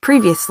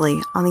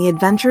Previously on the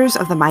Adventures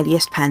of the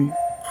Mightiest Pen.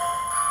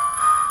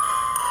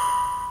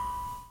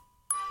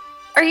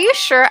 Are you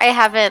sure I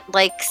haven't,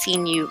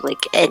 seen you,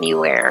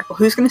 anywhere?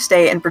 Who's going to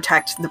stay and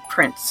protect the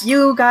prince?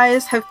 You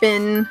guys have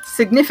been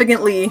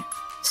significantly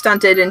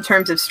stunted in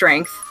terms of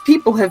strength.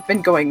 People have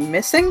been going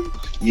missing.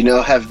 You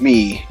know, have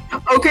me.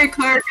 Okay,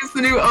 Cleric is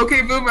the new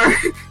okay boomer.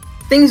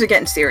 Things are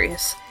getting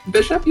serious.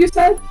 Bishop, you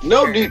said?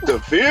 No need to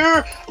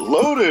fear.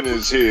 Loden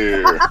is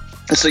here.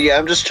 So yeah,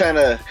 I'm just trying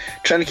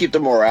to keep the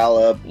morale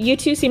up. You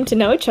two seem to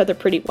know each other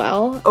pretty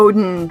well.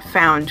 Odin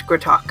found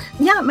Gritok.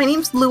 Yeah, my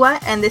name's Lua,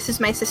 and this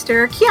is my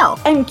sister Kiel.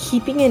 I'm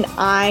keeping an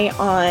eye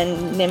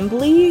on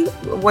Nimbly.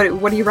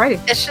 What are you writing?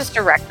 It's just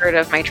a record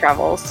of my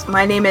travels.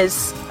 My name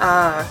is,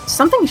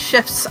 something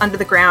shifts under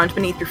the ground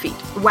beneath your feet.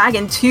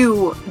 Wagon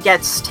 2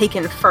 gets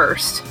taken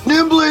first,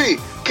 Nimbly,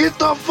 get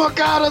the fuck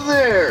out of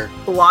there!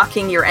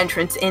 blocking your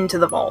entrance into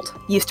the vault.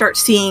 You start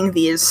seeing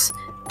these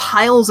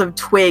piles of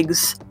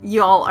twigs.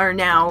 Y'all are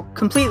now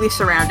completely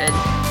surrounded.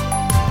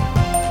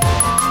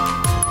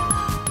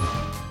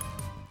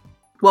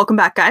 Welcome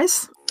back,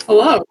 guys.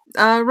 Hello.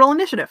 Roll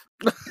initiative.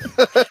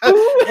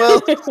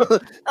 Well,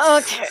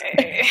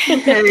 Okay.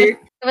 Hey.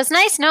 It was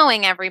nice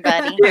knowing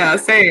everybody. Yeah,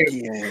 same.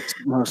 yes,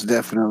 most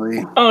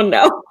definitely. Oh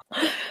no.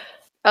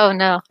 Oh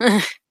no.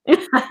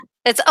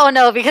 It's oh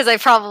no, because I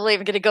probably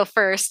am gonna go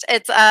first.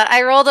 It's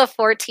I rolled a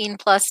 14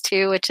 plus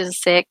 2, which is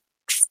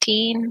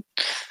 16.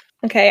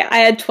 Okay, I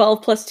had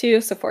 12 plus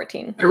 2, so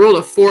 14. I rolled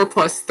a 4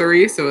 plus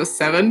 3, so a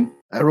 7.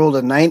 I rolled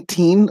a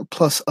 19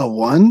 plus a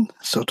 1,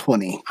 so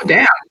 20. Oh,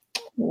 damn.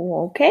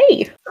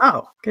 Okay.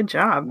 Oh, good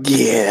job.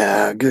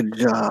 Yeah, good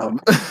job.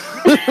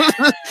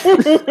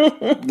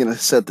 Gonna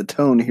set the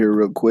tone here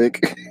real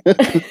quick.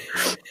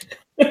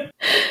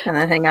 And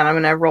then hang on, I'm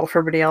gonna roll for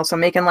everybody else. I'm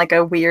making like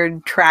a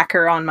weird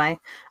tracker on my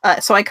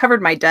so I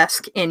covered my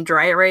desk in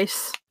dry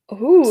erase,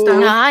 Ooh. So-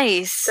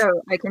 Nice. so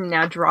I can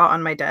now draw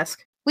on my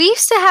desk. We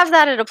used to have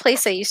that at a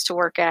place I used to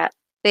work at.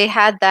 They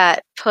had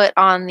that put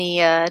on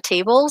the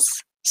tables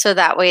so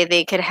that way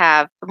they could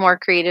have more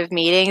creative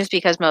meetings,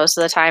 because most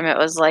of the time it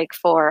was like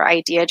for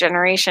idea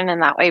generation, and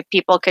that way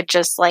people could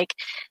just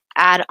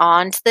add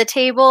on to the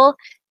table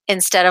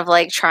instead of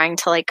trying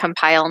to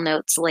compile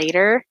notes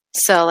later.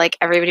 So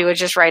everybody would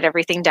just write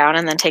everything down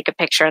and then take a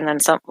picture, and then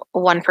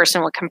one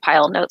person would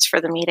compile notes for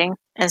the meeting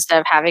instead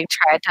of having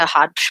tried to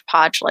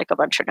hodgepodge a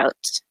bunch of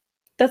notes.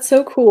 That's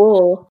so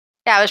cool.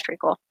 Yeah, it was pretty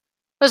cool.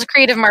 It was a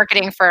creative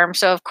marketing firm,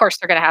 so of course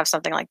they're going to have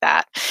something like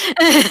that.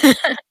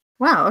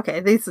 Wow, okay,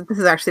 this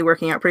is actually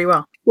working out pretty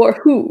well. For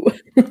who?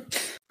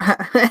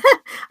 I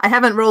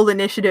haven't rolled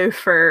initiative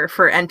for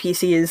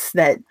NPCs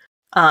that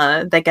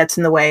gets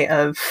in the way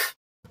of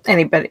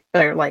anybody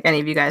or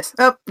any of you guys.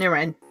 Oh, never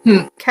mind.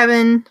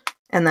 Kevin,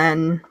 and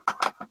then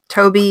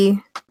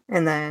Toby,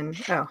 and then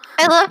I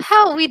love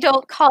how we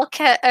don't call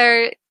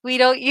we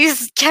don't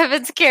use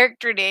Kevin's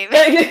character name.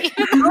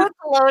 Even though it's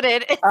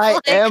loaded. It's I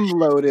am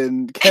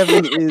Loden.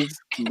 Kevin is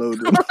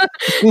Loden.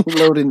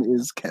 Loden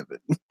is Kevin.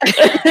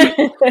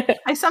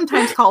 I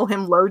sometimes call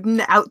him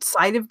Loden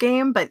outside of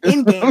game, but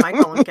in game I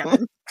call him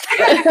Kevin.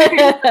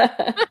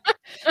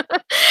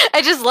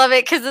 I just love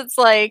it because it's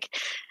like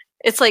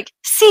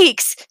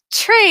Seeks,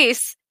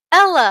 Trace,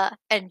 Ella,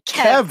 and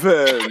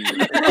Kevin.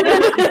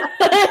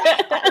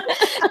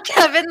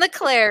 Kevin the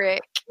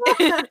cleric.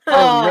 Oh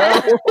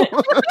no.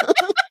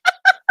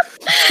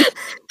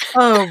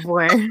 Oh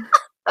boy.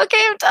 Okay,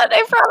 I'm done.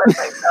 I promise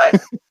I'm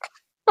done.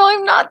 No,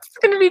 I'm not. It's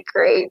gonna be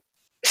great.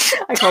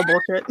 I call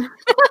bullshit.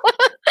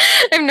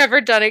 I've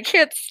never done it.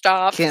 Can't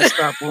stop. Can't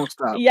stop, won't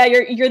stop. Yeah,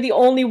 you're the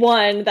only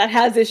one that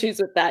has issues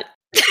with that.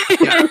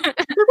 Yeah.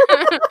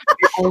 The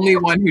only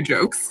one who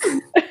jokes.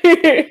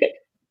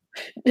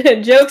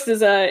 Jokes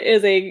is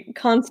a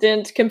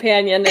constant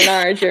companion in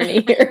our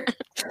journey here.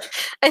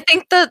 I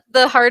think the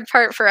hard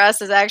part for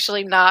us is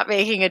actually not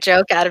making a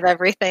joke out of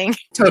everything.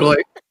 Totally.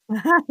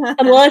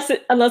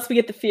 unless we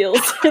get the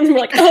feels and we're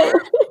like, oh,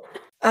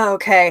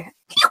 Okay.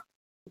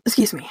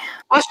 Excuse me.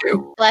 Bless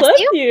you. Bless bless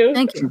you. you.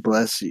 Thank you.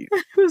 Bless you.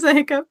 It was a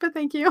hiccup, but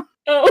thank you.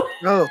 Oh,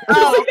 Oh, I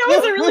was like, that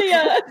was a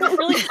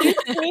really cute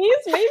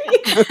sneeze, maybe.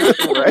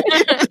 right.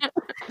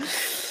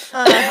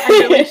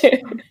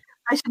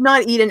 I should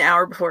not eat an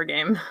hour before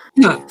game.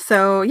 Huh.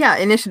 So yeah,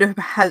 initiative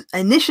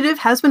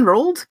has been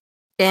rolled,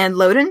 and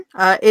Loden,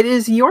 it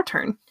is your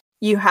turn.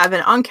 You have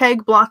an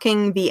Ankeg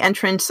blocking the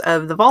entrance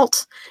of the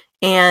vault,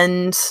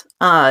 and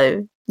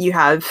you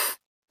have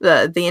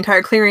the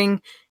entire clearing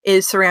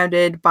is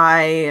surrounded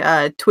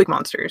by twig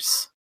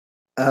monsters.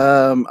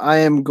 I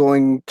am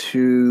going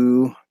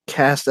to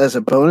cast as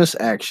a bonus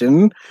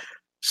action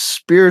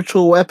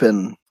Spiritual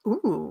Weapon.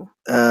 Ooh.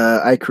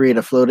 I create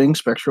a floating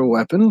spectral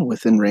weapon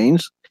within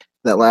range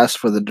that lasts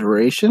for the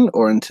duration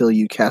or until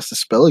you cast the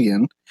spell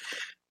again.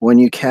 When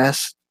you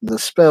cast the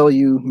spell,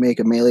 you make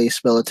a melee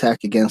spell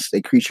attack against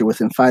a creature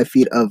within 5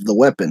 feet of the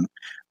weapon.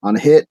 On a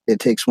hit, it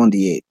takes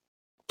 1d8,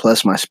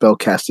 plus my spell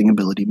casting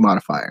ability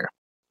modifier.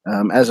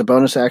 As a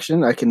bonus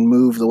action, I can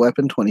move the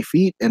weapon 20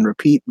 feet and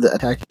repeat the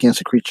attack against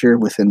a creature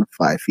within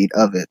 5 feet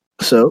of it.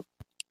 So,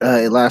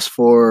 it lasts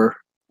for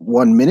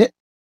 1 minute.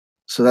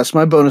 So that's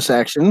my bonus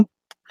action.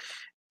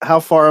 How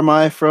far am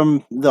I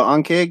from the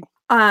Ankeg?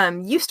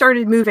 You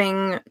started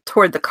moving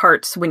toward the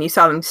carts when you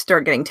saw them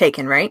start getting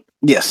taken, right?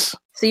 Yes.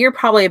 So you're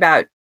probably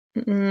about,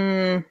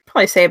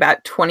 probably say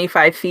about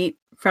 25 feet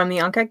from the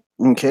Ankeg.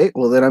 Okay,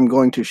 well then I'm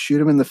going to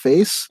shoot him in the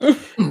face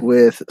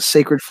with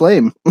Sacred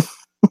Flame.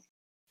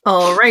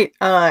 All right,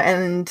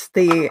 and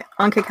the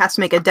Ankeg has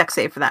to make a dex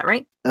save for that,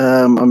 right?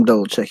 I'm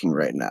double checking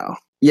right now.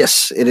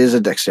 Yes, it is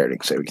a dexterity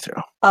saving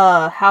throw.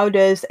 How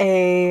does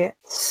a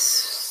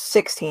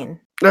 16?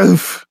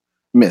 Oof.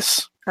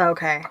 Miss.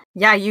 Okay.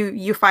 Yeah,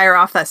 you fire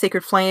off that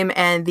Sacred Flame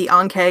and the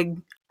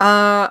Ankeg,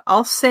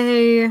 I'll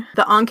say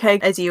the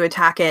Ankeg, as you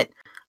attack it,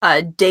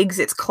 digs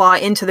its claw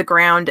into the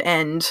ground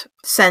and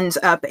sends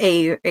up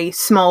a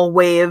small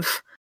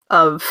wave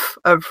of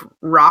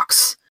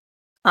rocks,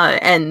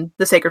 and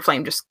the Sacred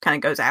Flame just kind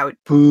of goes out.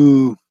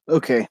 Boo.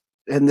 Okay.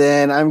 And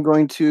then I'm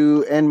going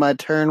to end my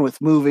turn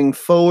with moving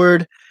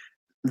forward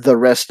the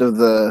rest of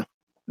the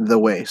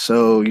way.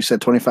 So you said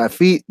 25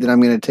 feet, then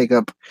I'm going to take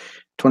up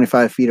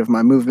 25 feet of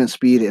my movement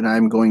speed, and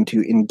I'm going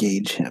to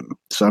engage him.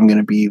 So I'm going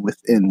to be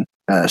within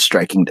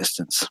striking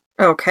distance.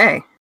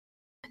 Okay.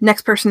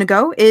 Next person to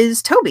go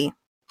is Toby,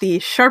 the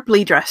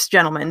sharply dressed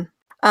gentleman.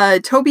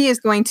 Toby is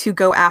going to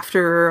go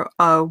after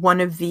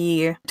one of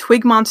the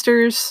twig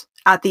monsters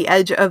at the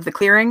edge of the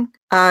clearing.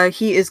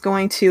 He is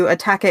going to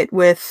attack it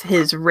with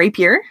his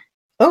rapier.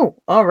 Oh,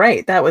 all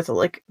right. That was a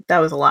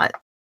lot.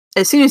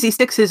 As soon as he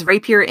sticks his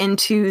rapier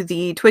into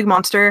the twig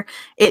monster,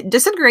 it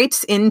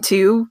disintegrates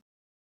into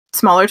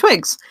smaller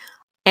twigs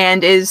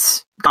and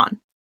is gone.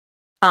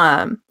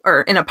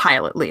 Or in a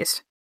pile at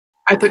least.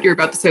 I thought you were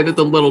about to say that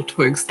the little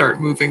twigs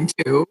start moving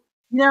too.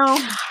 No.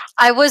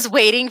 I was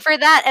waiting for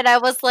that, and I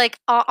was like,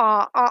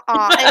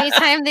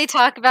 Anytime they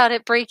talk about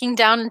it breaking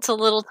down into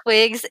little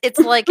twigs, it's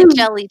like a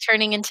jelly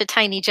turning into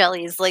tiny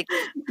jellies. Like,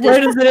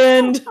 Where does it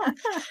end?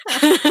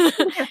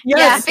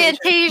 yeah,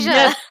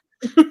 Fantasia.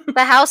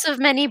 The House of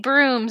Many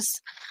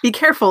Brooms. Be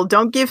careful,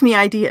 don't give me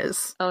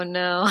ideas. Oh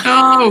no.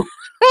 No.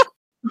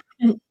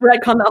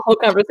 Retcon that whole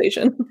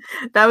conversation.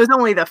 That was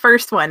only the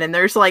first one, and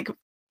there's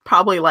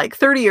probably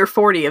 30 or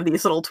 40 of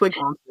these little twig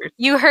monsters.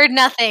 You heard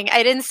nothing.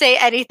 I didn't say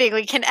anything.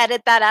 We can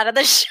edit that out of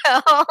the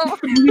show.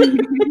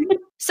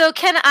 So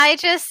can I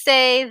just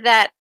say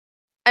that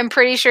I'm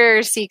pretty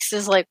sure Seeks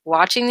is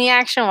watching the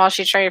action while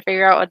she's trying to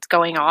figure out what's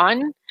going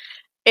on.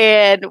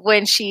 And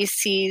when she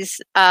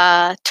sees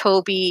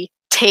Toby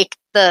take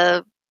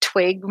the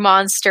twig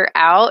monster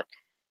out,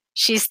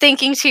 she's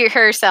thinking to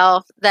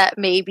herself that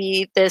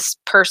maybe this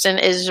person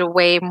is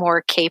way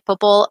more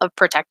capable of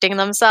protecting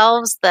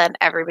themselves than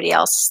everybody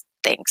else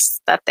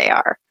thinks that they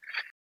are.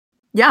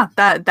 Yeah,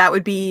 that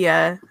would be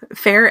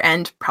fair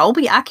and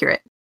probably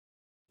accurate.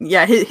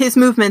 Yeah, his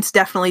movements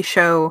definitely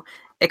show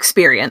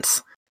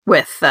experience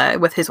with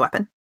his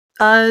weapon.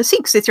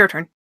 Seeks, it's your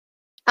turn.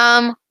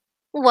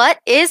 What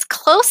is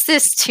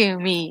closest to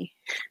me?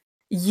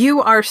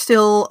 You are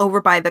still over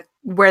by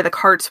where the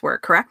carts were,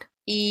 correct?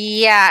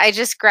 Yeah, I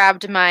just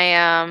grabbed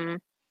my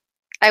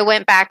I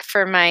went back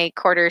for my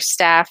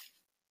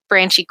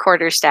branchy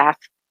quarterstaff,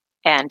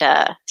 and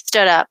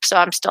stood up, so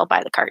I'm still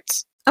by the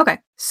carts. Okay.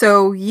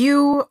 So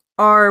you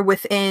are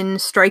within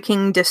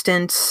striking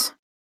distance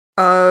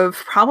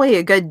of probably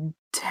a good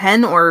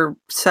 10 or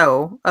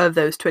so of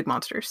those twig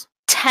monsters.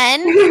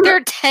 10? There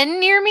are 10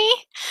 near me?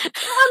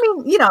 I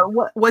mean,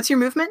 what's your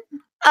movement?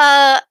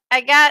 I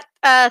got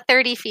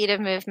 30 feet of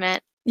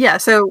movement. Yeah,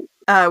 so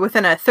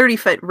within a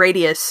 30-foot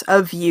radius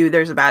of you,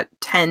 there's about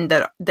 10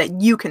 that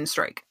you can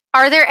strike.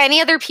 Are there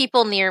any other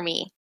people near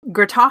me?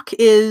 Gertok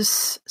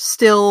is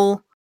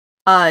still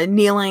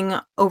kneeling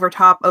over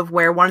top of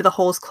where one of the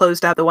holes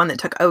closed out, the one that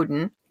took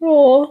Odin.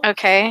 Oh.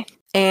 Okay.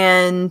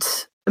 And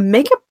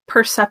make a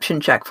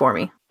perception check for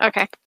me.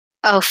 Okay.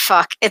 Oh,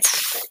 fuck.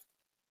 It's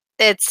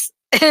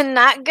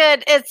not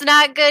good. It's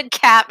not good,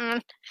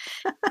 Captain.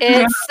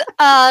 It's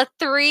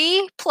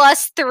 3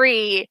 plus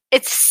 3.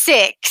 It's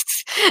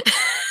 6.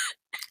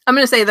 I'm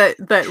going to say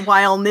that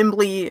while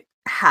Nimbly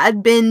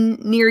had been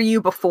near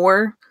you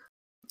before,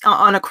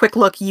 on a quick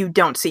look, you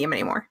don't see him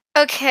anymore.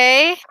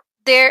 Okay.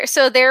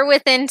 They're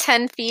within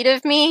 10 feet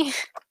of me?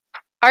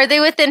 Are they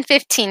within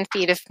 15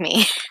 feet of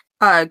me?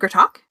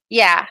 Gertok?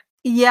 Yeah.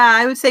 Yeah,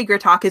 I would say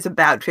Gertok is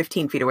about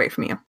 15 feet away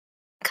from you.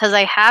 Because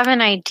I have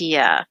an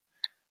idea.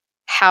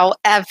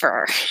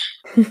 However...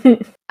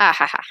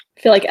 I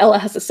feel like Ella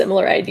has a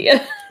similar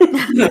idea.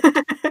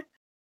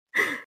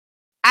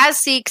 As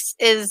Seeks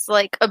is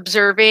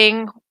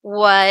observing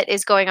what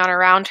is going on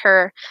around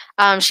her,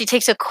 she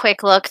takes a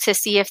quick look to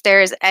see if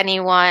there is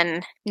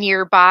anyone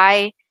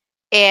nearby,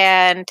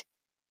 and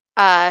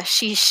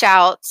she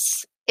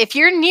shouts, "If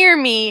you're near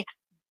me,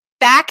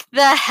 back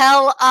the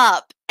hell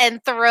up!"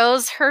 and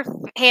throws her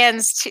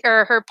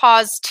her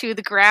paws to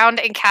the ground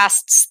and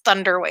casts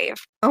Thunderwave.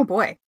 Oh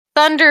boy.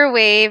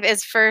 Thunderwave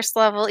is first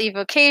level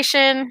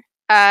evocation.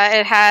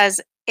 It has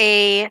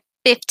a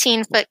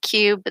 15-foot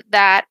cube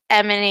that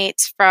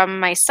emanates from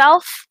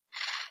myself.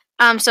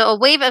 So a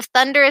wave of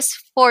thunderous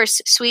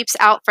force sweeps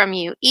out from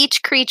you.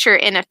 Each creature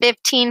in a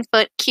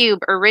 15-foot cube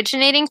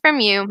originating from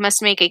you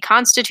must make a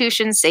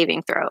Constitution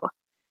saving throw.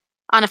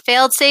 On a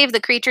failed save, the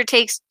creature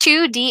takes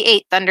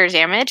 2d8 thunder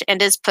damage and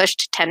is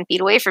pushed 10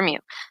 feet away from you.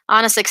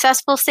 On a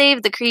successful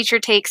save, the creature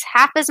takes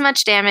half as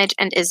much damage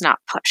and is not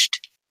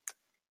pushed.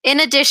 In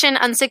addition,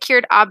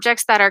 unsecured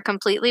objects that are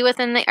completely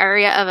within the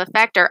area of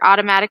effect are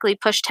automatically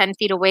pushed 10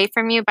 feet away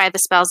from you by the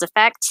spell's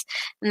effects,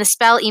 and the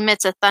spell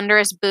emits a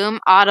thunderous boom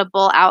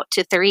audible out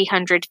to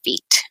 300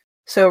 feet.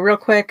 So real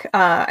quick,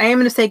 I am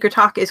going to say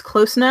Gertok is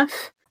close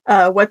enough.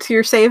 What's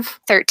your save?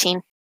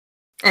 13.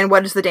 And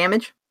what is the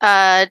damage?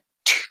 2d8.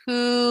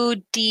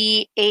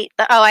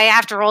 Oh, I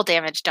have to roll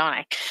damage, don't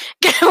I?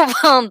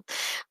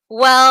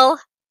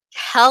 well,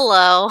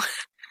 hello.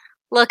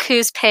 Look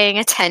who's paying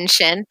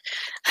attention.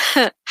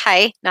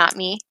 Hi, not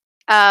me.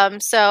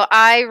 So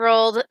I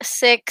rolled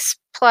 6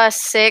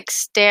 plus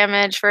 6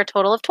 damage for a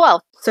total of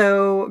 12.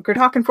 So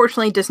Gertok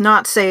unfortunately does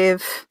not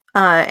save,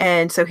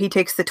 and so he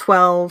takes the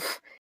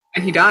 12.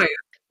 And he dies.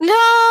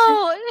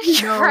 No!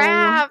 No.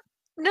 Crap!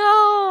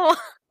 No!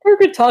 Poor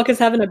Talk is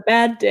having a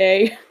bad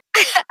day.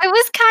 I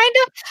was kind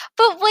of,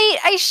 but wait,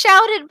 I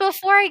shouted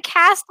before I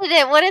casted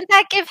it. Wouldn't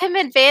that give him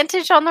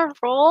advantage on the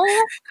roll?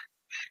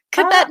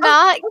 Could that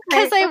not?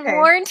 Because I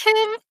warned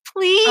him,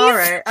 please. All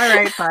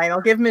right, fine.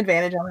 I'll give him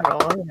advantage on the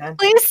roll. Yeah.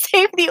 Please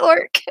save the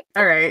orc.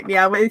 All right,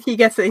 yeah, well, he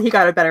got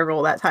a better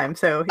roll that time,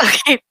 so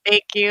Okay,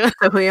 thank you.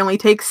 so he only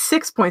takes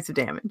 6 points of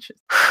damage.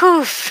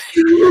 Whew.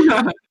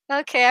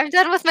 Okay, I'm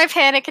done with my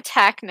panic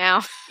attack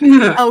now.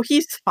 Oh,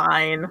 he's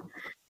fine.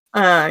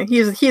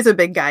 He's a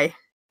big guy.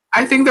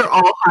 I think they're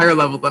all higher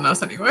level than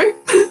us anyway.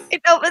 I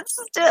know, but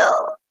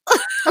still.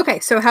 Okay,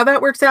 so how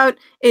that works out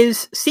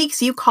is Seeks,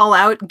 you call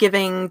out,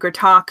 giving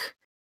Gertok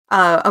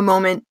a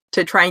moment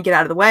to try and get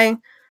out of the way,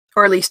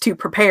 or at least to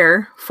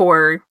prepare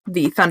for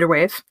the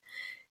Thunderwave.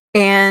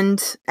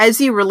 And as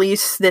you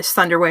release this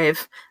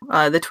Thunderwave,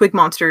 the twig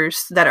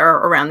monsters that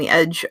are around the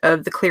edge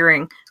of the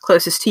clearing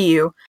closest to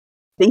you,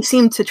 they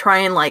seem to try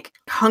and like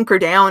hunker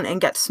down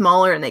and get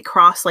smaller, and they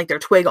cross like their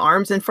twig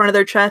arms in front of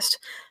their chest.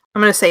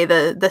 I'm going to say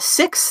the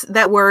 6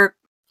 that were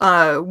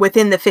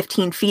within the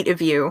 15 feet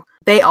of you,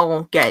 they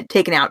all get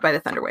taken out by the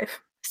Thunderwave.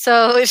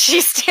 So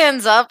she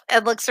stands up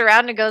and looks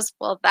around and goes,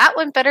 well, that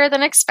went better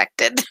than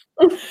expected.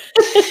 Do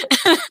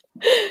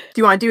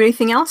you want to do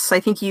anything else? I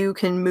think you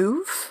can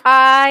move.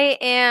 I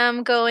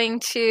am going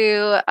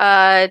to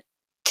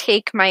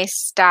take my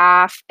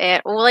staff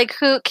and, well, like,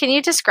 who can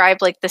you describe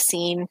like the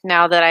scene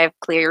now that I've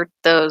cleared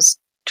those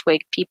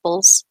twig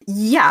peoples?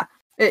 Yeah.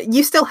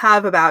 You still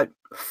have about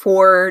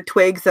 4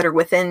 twigs that are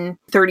within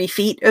 30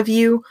 feet of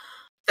you.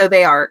 So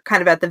they are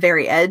kind of at the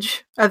very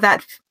edge of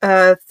that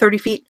 30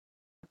 feet.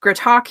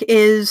 Gertok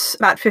is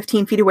about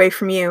 15 feet away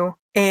from you,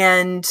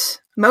 and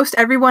most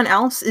everyone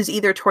else is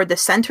either toward the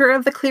center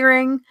of the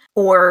clearing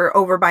or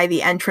over by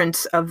the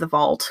entrance of the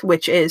vault,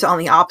 which is on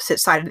the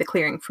opposite side of the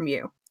clearing from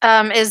you.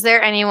 Is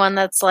there anyone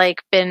that's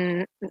like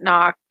been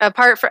knocked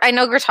apart from? I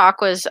know Gertok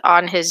was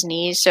on his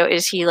knees, so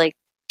is he like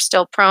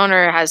still prone,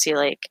 or has he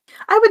like?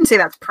 I wouldn't say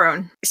that's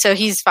prone. So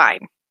he's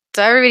fine.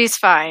 So everybody's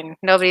fine.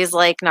 Nobody's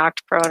like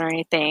knocked prone or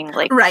anything.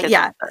 Like right,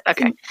 yeah.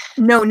 Okay.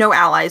 No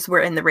allies were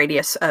in the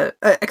radius,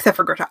 except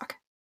for Gertok.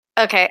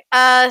 Okay.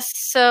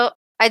 So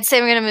I'd say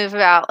I'm gonna move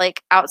about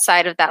like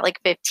outside of that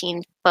like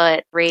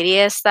 15-foot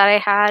radius that I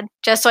had,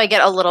 just so I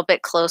get a little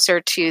bit closer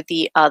to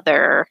the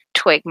other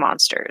twig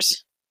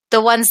monsters,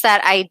 the ones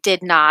that I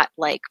did not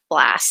like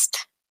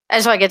blast.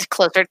 As so I get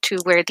closer to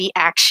where the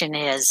action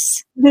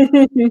is.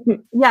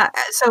 Yeah.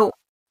 So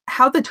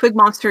how the twig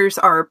monsters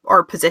are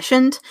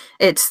positioned,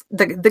 it's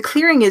the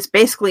clearing is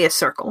basically a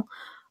circle.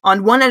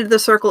 On one end of the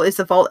circle is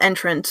the vault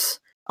entrance.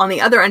 On the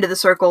other end of the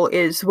circle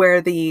is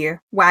where the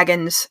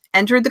wagons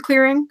entered the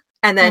clearing.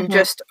 And then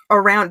just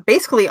around,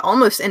 basically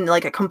almost in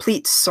like a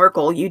complete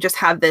circle, you just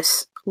have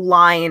this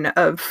line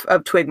of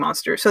twig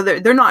monsters. So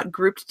they're not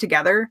grouped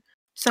together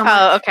so much.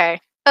 Oh, okay.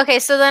 Okay,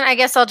 so then I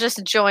guess I'll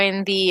just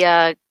join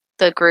the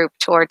group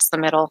towards the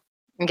middle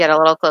and get a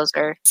little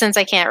closer, since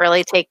I can't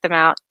really take them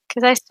out.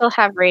 Because I still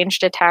have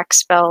ranged attack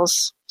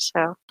spells,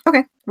 so...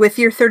 Okay. With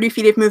your 30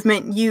 feet of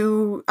movement,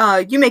 you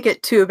make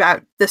it to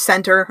about the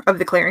center of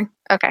the clearing.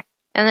 Okay.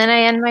 And then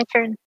I end my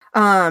turn.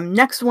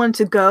 Next one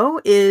to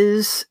go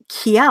is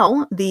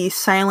Kiel, the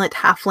silent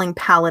halfling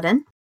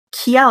paladin.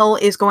 Kiel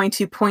is going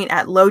to point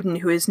at Loden,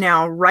 who is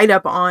now right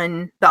up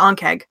on the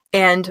Ankeg,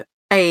 and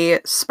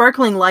a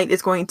sparkling light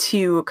is going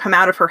to come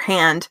out of her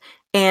hand.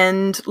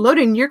 And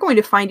Loden, you're going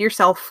to find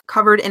yourself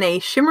covered in a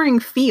shimmering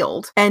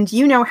field, and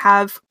you now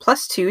have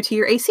 +2 to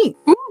your AC.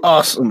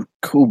 Awesome.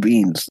 Cool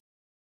beans.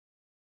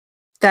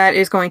 That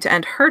is going to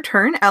end her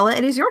turn. Ella,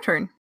 it is your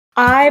turn.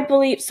 I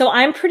believe so.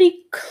 I'm pretty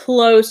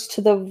close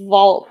to the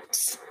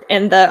vault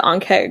and the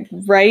Ankeg,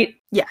 right?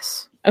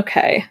 Yes.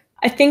 Okay.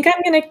 I think I'm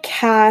going to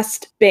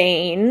cast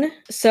Bane.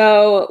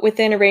 So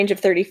within a range of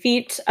 30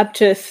 feet, up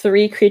to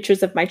 3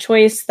 creatures of my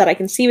choice that I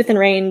can see within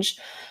range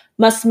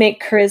must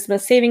make charisma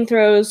saving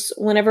throws.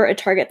 Whenever a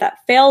target that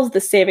fails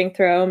the saving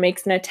throw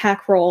makes an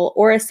attack roll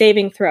or a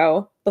saving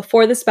throw,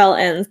 before the spell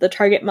ends, the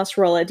target must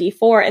roll a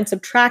d4 and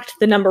subtract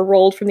the number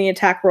rolled from the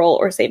attack roll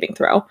or saving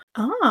throw.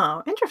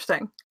 Oh,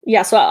 interesting.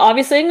 Yeah, so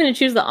obviously I'm going to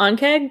choose the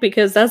Ankeg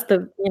because that's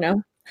the,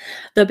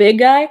 the big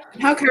guy.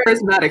 How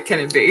charismatic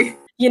can it be?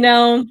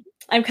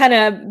 I'm kind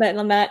of betting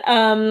on that.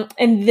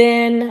 And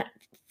then,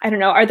 I don't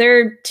know, are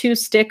there 2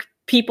 stick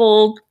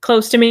people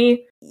close to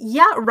me?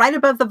 Yeah, right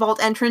above the vault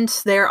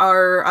entrance, there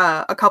are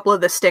a couple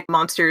of the stick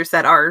monsters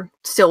that are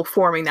still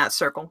forming that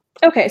circle.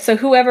 Okay, so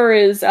whoever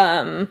is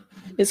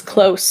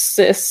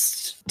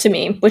closest to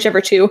me,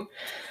 whichever 2,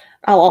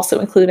 I'll also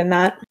include in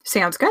that.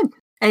 Sounds good.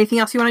 Anything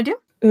else you want to do?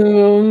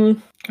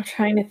 I'm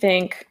trying to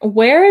think.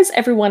 Where is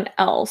everyone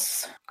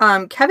else?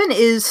 Kevin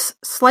is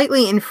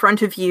slightly in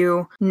front of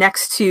you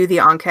next to the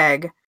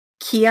Ankeg.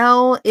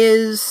 Kiel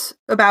is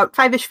about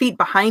 5-ish feet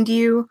behind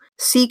you.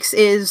 Seeks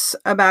is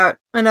about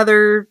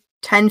another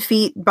 10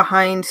 feet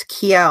behind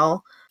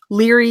Kiel.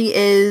 Leary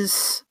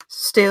is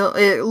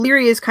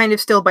kind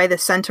of still by the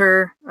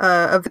center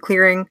of the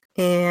clearing,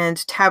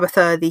 and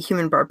Tabitha, the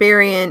human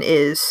barbarian,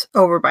 is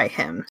over by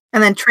him.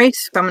 And then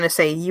Trace, I'm going to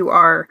say you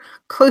are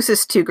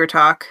closest to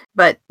Gertok,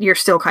 but you're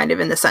still kind of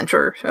in the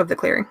center of the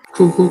clearing.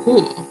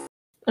 Cool.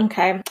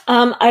 Okay.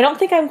 I don't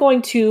think I'm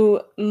going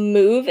to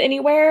move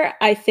anywhere.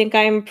 I think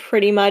I'm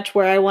pretty much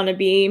where I want to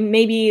be.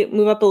 Maybe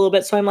move up a little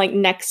bit so I'm like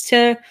next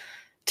to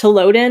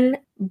Loden,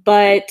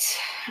 but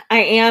I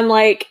am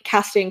like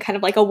casting kind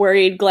of like a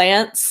worried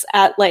glance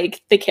at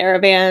like the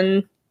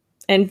caravan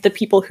and the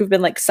people who've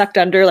been like sucked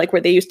under like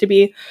where they used to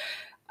be.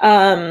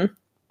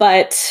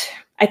 But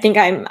I think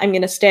I'm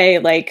going to stay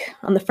like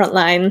on the front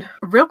line.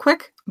 Real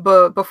quick,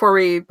 but before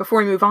we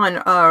move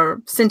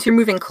on, since you're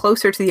moving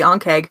closer to the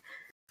Ankeg,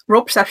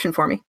 roll perception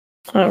for me.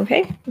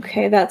 Okay,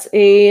 that's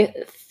a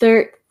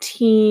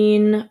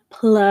 13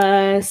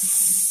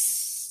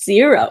 plus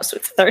 0, so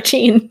it's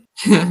 13.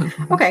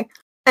 Okay.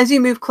 As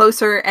you move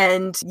closer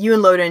and you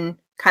and Loden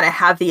kind of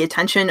have the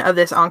attention of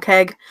this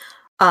Ankeg,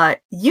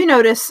 you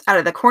notice out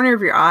of the corner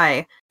of your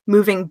eye,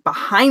 moving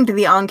behind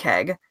the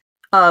Ankeg,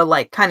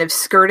 like kind of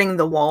skirting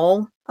the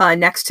wall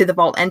next to the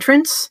vault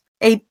entrance,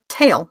 a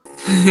tail.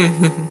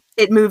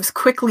 It moves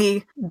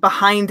quickly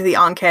behind the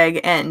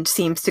Ankeg and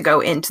seems to go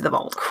into the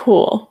vault.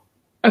 Cool.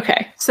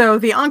 Okay. So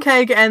the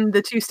Ankeg and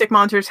the 2 stick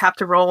monsters have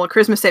to roll a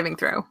charisma saving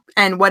throw.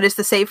 And what is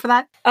the save for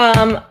that?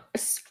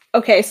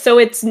 Okay, so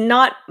it's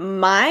not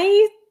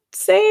my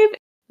save?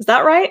 Is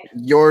that right?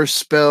 Your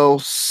spell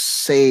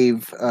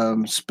save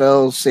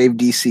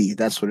DC.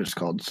 That's what it's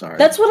called. Sorry.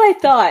 That's what I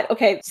thought.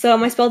 Okay, so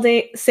my spell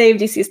save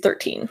DC is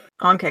 13.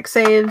 Ankeg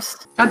saves.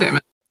 God damn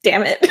it.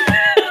 Damn it.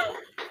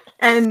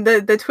 And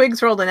the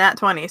twigs rolled a nat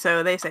 20,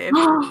 so they save.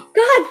 God damn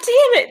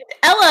it.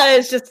 Ella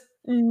is just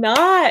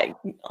not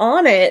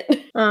on it.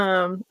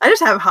 I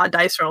just have hot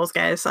dice rolls,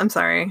 guys. I'm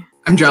sorry.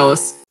 I'm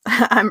jealous.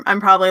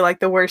 I'm probably like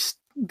the worst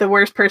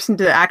person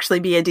to actually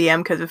be a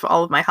DM because of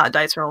all of my hot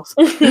dice rolls.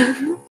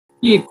 You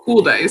need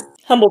cool dice.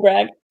 Humble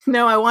brag.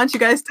 No, I want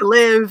you guys to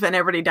live and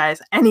everybody dies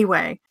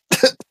anyway.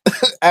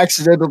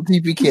 Accidental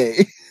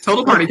TPK.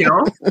 Total party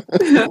kill.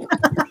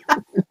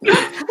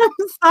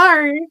 I'm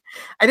sorry.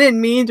 I didn't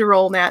mean to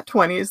roll nat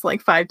 20s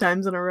like 5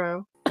 times in a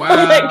row. Wow.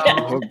 Oh my God.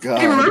 Oh god.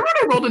 Hey, remember when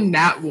I rolled a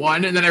nat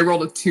 1 and then I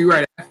rolled a 2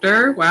 right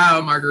after?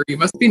 Wow, Marguerite, you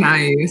must be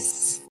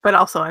nice. But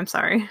also, I'm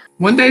sorry.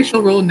 One day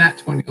she'll roll a nat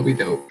 20. It'll be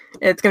dope.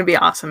 It's going to be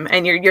awesome.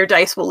 And your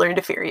dice will learn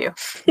to fear you.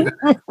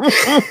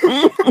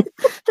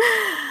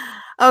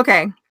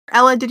 Okay.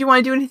 Ella, did you want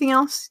to do anything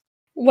else?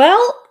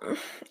 Well,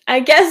 I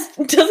guess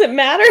it doesn't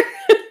matter.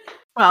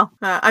 Well,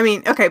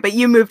 okay, but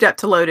you moved up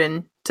to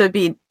Loden to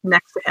be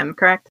next to him,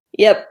 correct?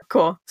 Yep.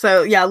 Cool.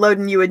 So, yeah,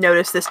 Loden, you would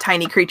notice this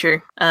tiny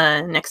creature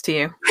next to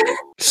you.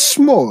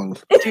 Small.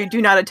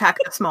 Do not attack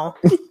the small.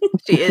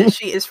 She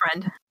is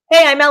friend.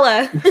 Hey, I'm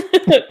Ella.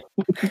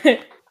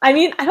 I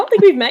mean, I don't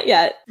think we've met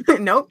yet.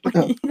 Nope.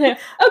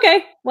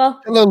 Okay, well.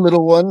 Hello,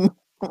 little one.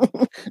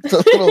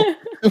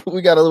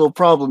 We got a little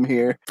problem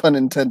here, pun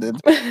intended.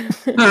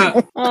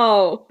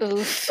 Oh.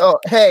 Oh,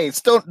 hey,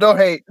 don't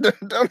hate.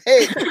 Don't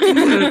hate.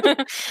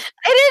 I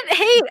didn't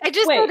hate. I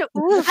just said, oof.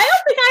 I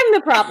don't think I'm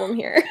the problem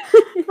here.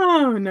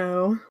 Oh,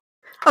 no.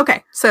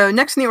 Okay, so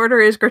next in the order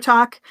is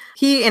Gertok.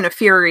 He, in a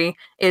fury,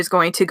 is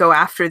going to go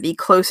after the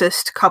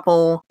closest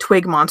couple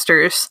twig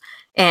monsters,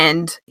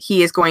 and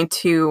he is going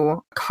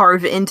to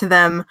carve into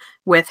them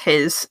with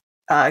his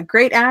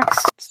great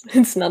axe.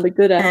 It's not a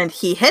good axe. And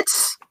he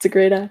hits. It's a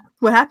great axe.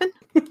 What happened?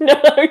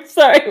 No, I'm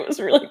sorry. It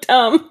was really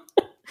dumb.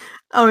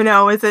 Oh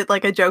no, is it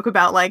like a joke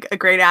about like a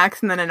great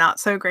axe and then a not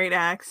so great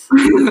axe?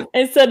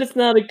 I said it's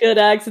not a good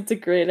axe, it's a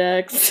great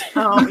axe.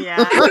 Oh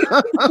yeah.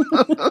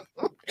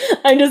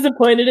 I'm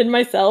disappointed in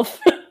myself.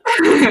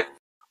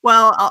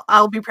 Well,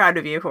 I'll be proud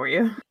of you for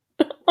you.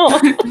 Oh,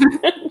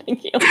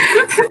 thank you.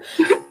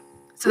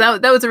 So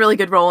that was a really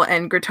good roll,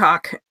 and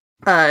Gertok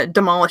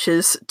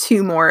demolishes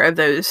 2 more of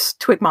those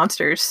twig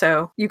monsters.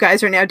 So you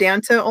guys are now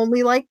down to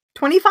only like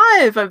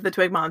 25 of the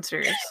twig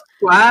monsters.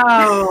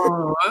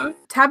 Wow.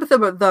 Tabitha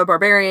the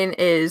Barbarian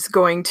is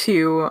going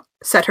to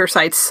set her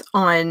sights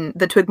on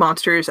the twig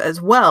monsters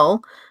as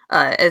well,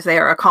 as they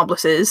are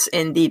accomplices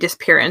in the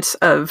disappearance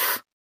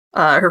of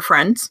her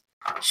friends.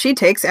 She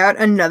takes out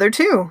another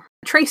 2.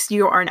 Trace,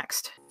 you are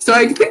next. So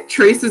I think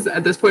Trace is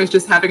at this point is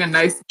just having a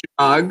nice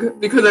jog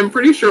because I'm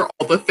pretty sure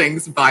all the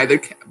things by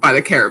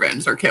the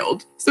caravans are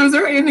killed. So is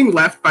there anything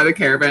left by the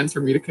caravans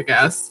for me to kick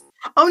ass?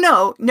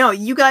 Oh no,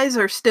 you guys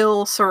are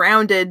still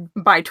surrounded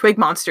by twig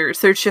monsters.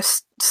 There's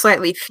just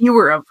slightly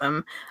fewer of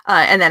them.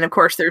 And then of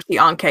course there's the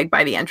Ankeg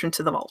by the entrance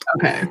of the vault.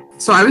 Okay.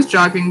 So I was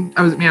jogging,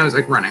 I was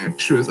like running,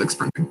 she was like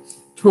sprinting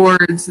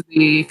towards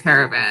the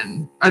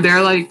caravan. Are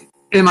there like,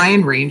 am I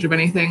in range of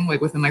anything,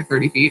 like within like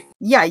 30 feet?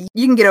 Yeah,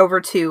 you can get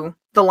over to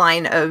the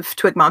line of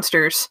twig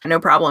monsters, no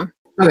problem.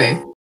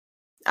 Okay.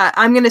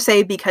 I'm going to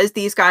say because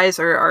these guys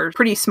are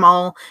pretty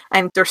small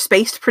and they're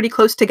spaced pretty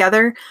close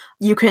together,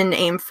 you can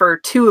aim for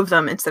 2 of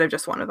them instead of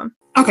just 1 of them.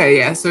 Okay,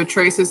 yeah, so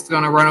Trace is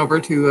going to run over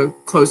to the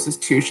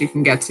closest 2 she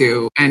can get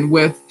to, and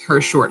with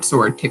her short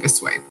sword, take a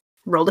swipe.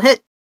 Roll to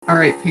hit. All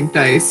right, pink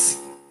dice.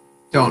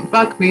 Don't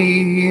fuck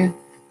me,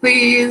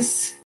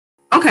 please.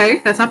 Okay,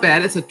 that's not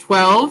bad. It's a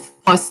 12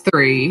 plus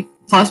 3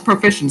 plus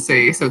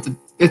proficiency, so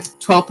it's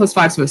 12 plus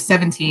 5, so it's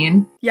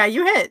 17. Yeah,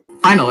 you hit.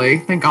 Finally,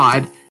 thank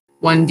God.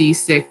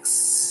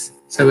 1d6,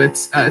 so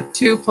it's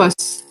 2 plus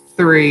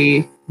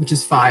 3, which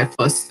is 5,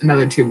 plus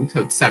another 2,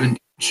 so it's 7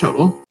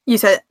 total. You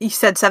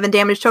said 7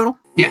 damage total?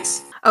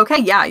 Yes.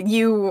 Okay, yeah,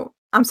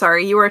 I'm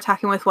sorry, you were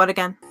attacking with what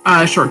again?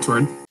 Short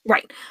sword.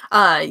 Right.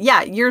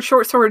 Yeah, your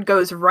short sword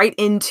goes right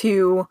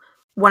into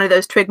one of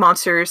those twig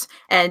monsters,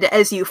 and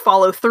as you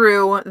follow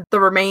through, the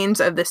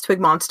remains of this twig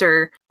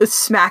monster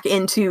smack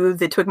into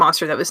the twig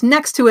monster that was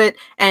next to it,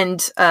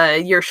 and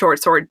your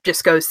short sword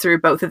just goes through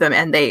both of them,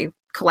 and they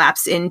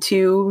collapse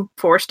into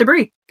forest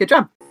debris. Good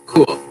job.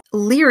 Cool.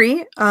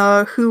 Leary,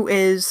 who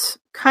is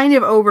kind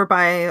of over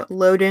by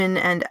Loden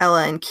and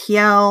Ella and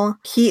Kiel,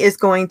 he is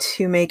going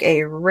to make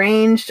a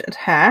ranged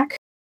attack.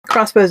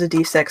 Crossbow's a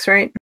d6,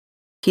 right?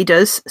 He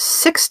does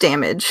 6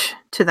 damage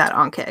to that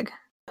Ankeg.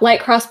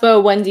 Light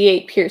crossbow,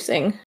 1d8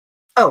 piercing.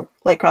 Oh,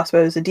 light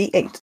crossbow is a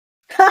d8.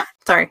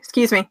 Sorry,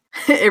 excuse me.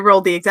 It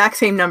rolled the exact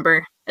same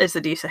number as the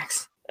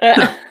d6.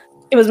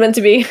 It was meant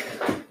to be.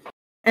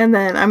 And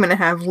then I'm going to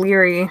have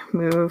Leary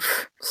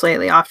move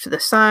slightly off to the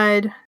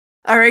side.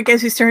 All right,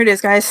 guys, whose turn it is,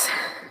 guys?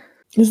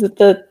 Is it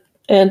the...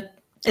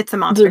 It's a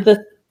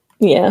monster.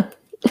 Yeah.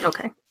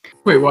 Okay.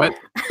 Wait, what?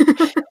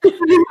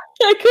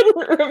 I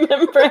couldn't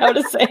remember how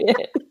to say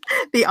it.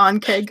 The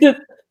Ankeg.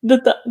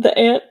 The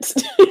ant.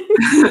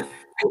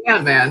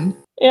 Ant-Man.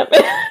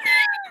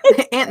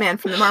 Ant-Man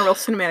from the Marvel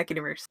Cinematic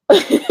Universe.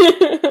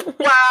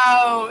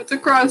 Wow, it's a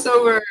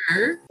crossover.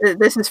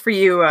 This is for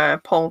you,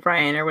 Paul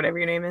Ryan, or whatever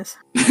your name is.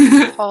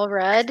 Paul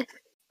Rudd.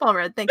 Paul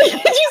Rudd, thank you.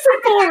 Did you say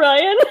Paul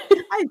Ryan?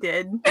 I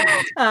did.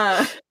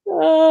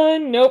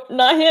 Nope,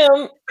 not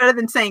him. Better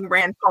than saying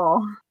Rand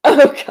Paul.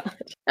 Oh, God.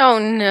 Oh,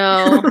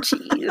 no.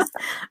 Jeez.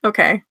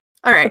 Okay.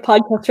 All right. The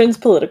podcast turns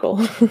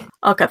political.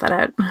 I'll cut that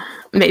out.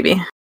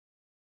 Maybe.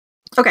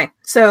 Okay,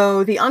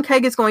 so the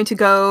Ankeg is going to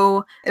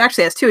go... It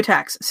actually has 2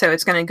 attacks, so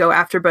it's going to go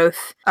after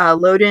both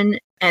Loden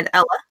and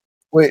Ella.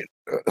 Wait,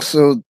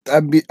 so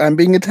I'm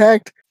being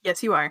attacked?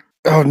 Yes, you are.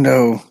 Oh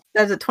no.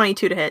 That's a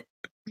 22 to hit.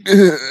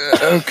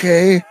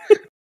 Okay.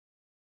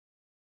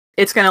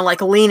 It's going to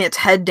like lean its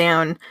head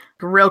down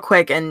real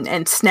quick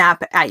and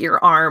snap at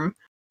your arm.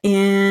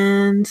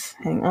 And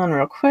hang on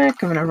real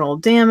quick. I'm going to roll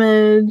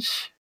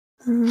damage.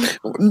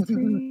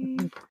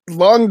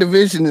 Long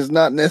division is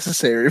not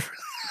necessary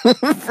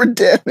for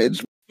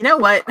damage. You know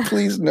what?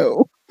 Please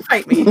no.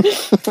 Fight me.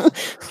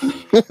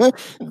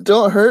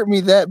 Don't hurt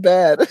me that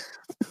bad.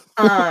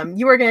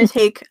 You are going to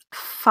take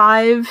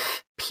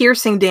 5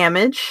 piercing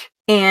damage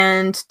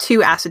and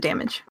 2 acid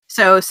damage.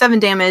 So 7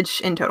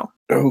 damage in total.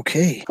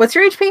 Okay. What's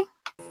your HP?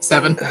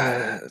 7.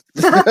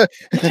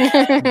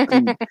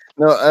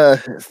 No,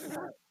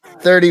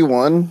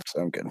 31.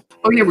 So I'm good.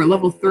 Oh yeah, we're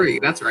level 3.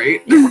 That's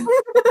right.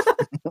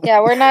 Yeah,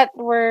 we're not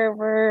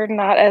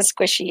as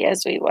squishy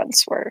as we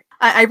once were.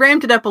 I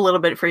ramped it up a little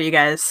bit for you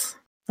guys,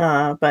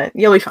 but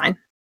you'll be fine.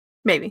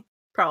 Maybe.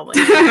 Probably.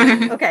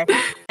 Okay.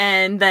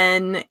 And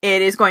then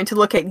it is going to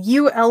look at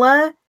you,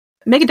 Ella.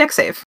 Make a dex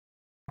save.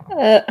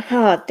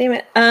 Oh, damn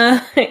it.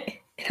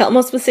 It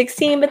almost was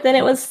 16, but then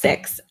it was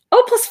 6.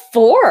 Oh, plus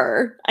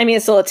 4. I mean,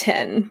 it's still a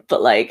 10,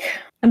 but like,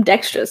 I'm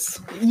dexterous.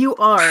 You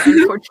are.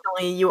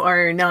 Unfortunately, you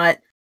are not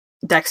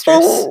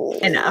dexterous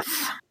enough.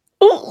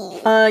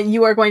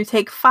 You are going to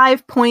take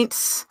 5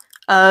 points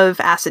of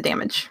acid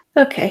damage.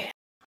 Okay.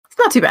 It's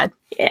not too bad.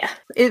 Yeah.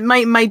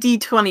 My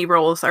D20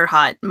 rolls are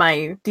hot.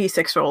 My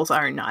D6 rolls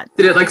are not.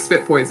 Did it like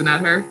spit poison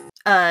at her?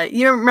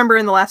 You remember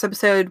in the last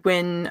episode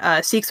when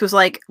Seeks was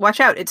like, "Watch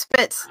out, it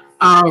spits."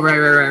 Oh,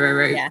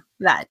 right. Yeah,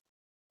 that.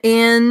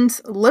 And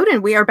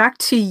Loden, we are back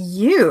to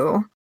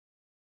you.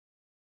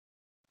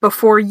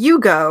 Before you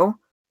go,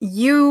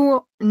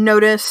 you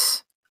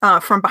notice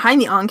from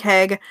behind the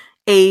Ankeg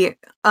a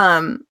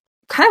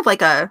kind of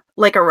like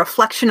a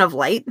reflection of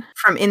light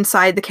from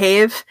inside the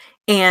cave,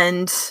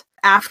 and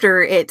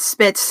after it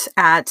spits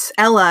at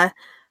Ella,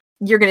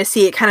 you're going to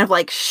see it kind of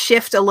like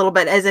shift a little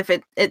bit as if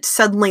it's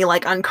suddenly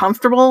like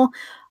uncomfortable.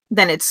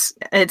 Then it's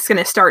going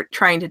to start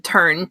trying to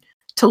turn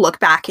to look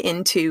back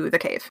into the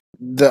cave.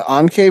 The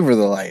Oncave or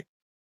the light?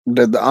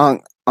 The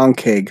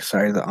Oncave.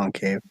 Sorry, the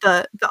Oncave.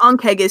 The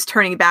Oncave is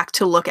turning back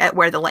to look at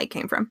where the light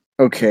came from.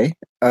 Okay.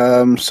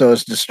 So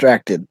it's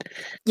distracted.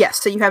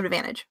 Yes, so you have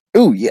advantage.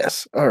 Ooh,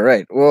 yes. All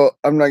right. Well,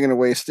 I'm not going to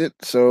waste it.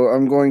 So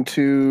I'm going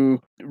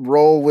to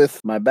roll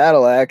with my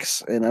battle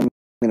axe, and I'm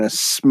going to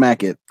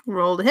smack it.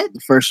 Roll to hit.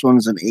 The first one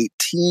is an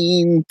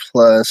 18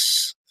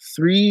 plus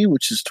 3,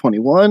 which is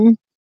 21.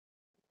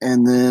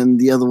 And then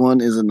the other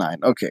one is a 9.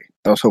 Okay.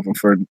 I was hoping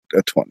for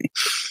a 20.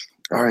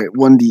 All right.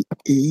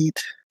 1d8.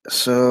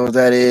 So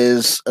that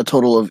is a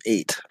total of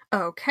 8.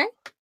 Okay.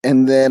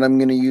 And then I'm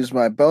going to use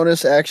my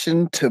bonus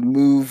action to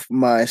move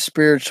my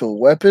spiritual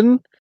weapon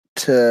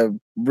to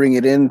bring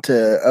it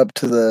up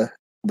to the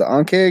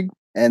Oncave.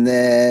 And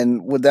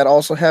then would that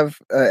also have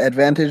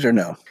advantage or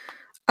no?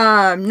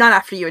 Not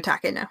after you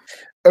attack it, no.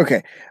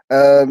 Okay.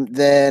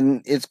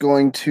 Then it's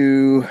going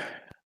to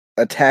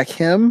attack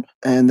him,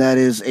 and that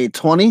is a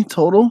 20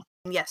 total.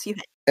 Yes, you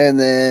hit. And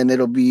then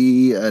it'll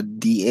be a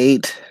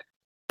d8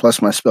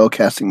 plus my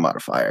spellcasting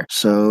modifier.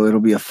 So it'll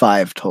be a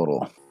 5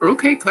 total.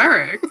 Okay,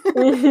 cleric.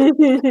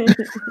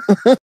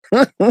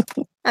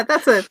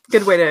 That's a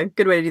good way to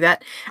do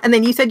that. And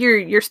then you said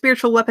your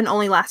spiritual weapon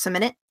only lasts a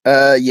minute?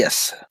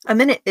 Yes. A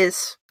minute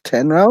is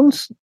 10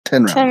 rounds?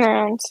 10 rounds. 10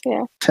 rounds,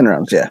 yeah. 10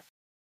 rounds, yeah.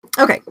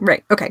 Okay,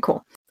 right. Okay,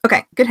 cool.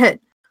 Okay, good hit.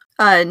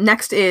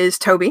 Next is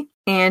Toby,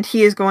 and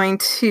he is going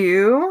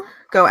to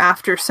go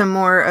after some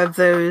more of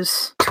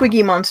those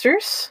twiggy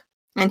monsters,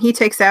 and he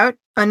takes out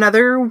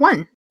another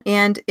 1.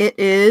 And it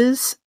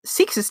is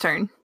Seeks'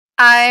 turn.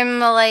 I'm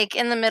like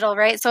in the middle,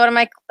 right? So what am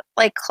I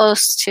like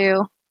close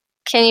to?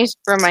 Can you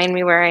remind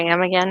me where I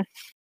am again?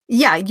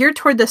 Yeah, you're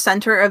toward the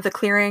center of the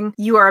clearing.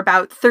 You are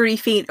about 30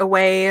 feet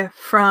away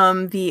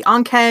from the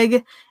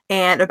Oncave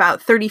and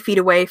about 30 feet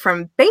away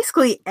from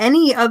basically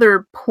any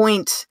other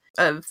point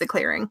of the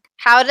clearing.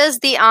 How does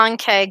the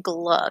Oncave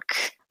look?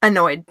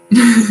 Annoyed.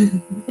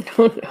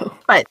 Oh no.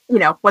 But,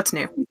 what's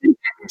new?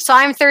 So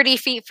I'm 30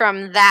 feet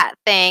from that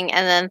thing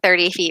and then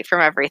 30 feet from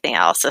everything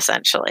else,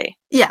 essentially.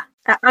 Yeah,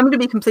 I'm going to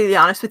be completely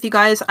honest with you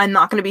guys. I'm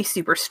not going to be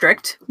super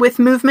strict with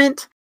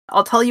movement.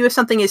 I'll tell you if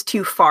something is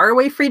too far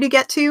away for you to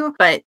get to,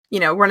 but,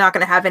 we're not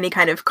going to have any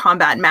kind of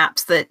combat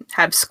maps that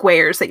have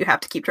squares that you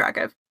have to keep track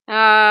of.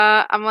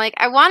 I'm like,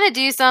 I want to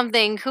do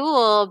something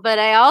cool, but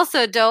I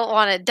also don't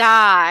want to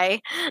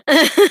die.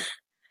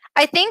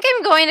 I think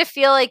I'm going to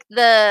feel like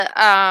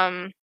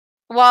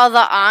while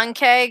the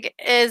Oncave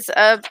is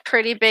a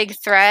pretty big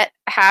threat,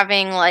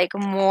 having like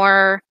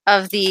more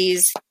of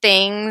these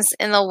things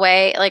in the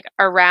way, like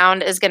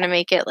around, is going to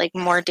make it like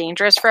more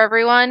dangerous for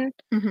everyone.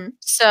 Mm-hmm.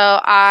 So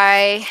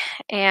I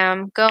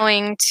am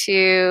going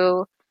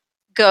to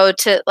go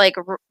to like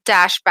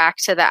dash back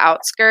to the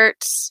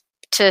outskirts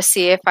to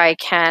see if I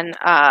can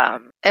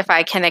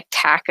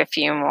attack a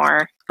few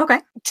more. Okay.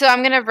 So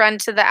I'm going to run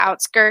to the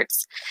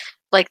outskirts,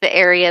 like the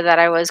area that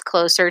I was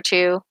closer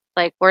to,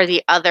 like where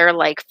the other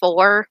like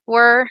 4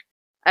 were.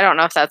 I don't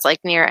know if that's like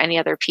near any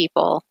other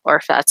people or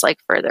if that's like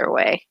further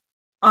away.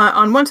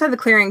 On one side of the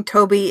clearing,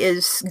 Toby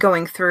is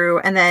going through,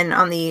 and then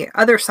on the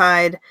other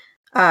side,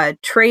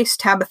 Trace,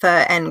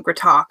 Tabitha, and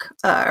Gratok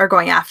are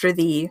going after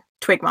the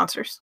twig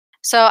monsters.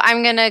 So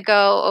I'm going to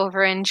go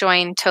over and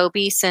join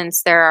Toby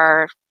since there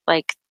are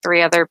like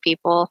 3 other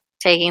people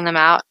taking them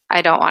out.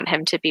 I don't want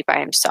him to be by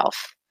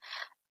himself.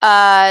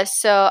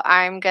 So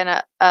I'm going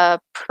to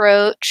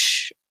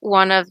approach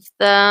one of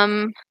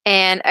them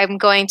and I'm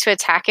going to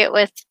attack it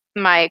with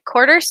my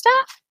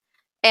quarterstaff.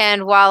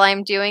 And while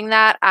I'm doing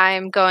that,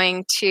 I'm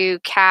going to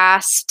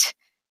cast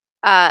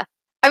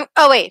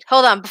wait,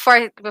 hold on.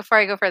 Before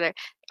I go further,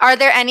 are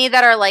there any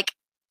that are like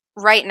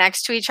right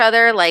next to each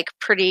other, like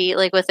pretty,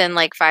 like within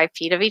like 5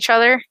 feet of each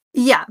other?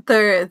 Yeah,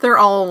 they're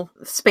all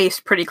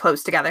spaced pretty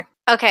close together.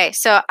 Okay,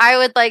 so I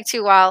would like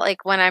to,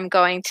 when I'm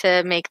going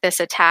to make this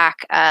attack,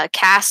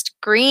 cast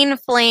Green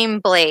Flame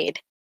Blade.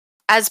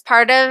 As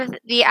part of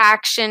the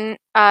action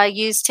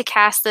used to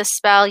cast this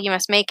spell, you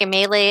must make a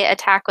melee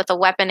attack with a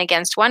weapon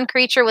against one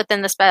creature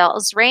within the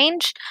spell's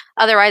range.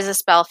 Otherwise, the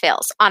spell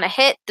fails. On a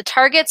hit, the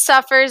target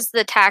suffers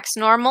the attack's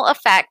normal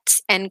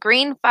effects, and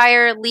green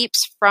fire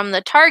leaps from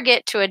the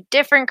target to a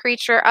different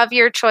creature of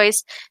your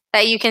choice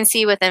that you can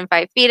see within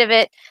 5 feet of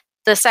it.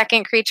 The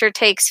second creature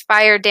takes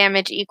fire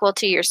damage equal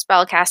to your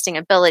spellcasting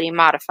ability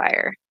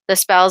modifier. The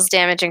spell's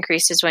damage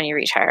increases when you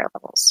reach higher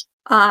levels.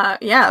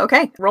 Yeah,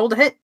 okay. Roll to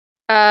hit.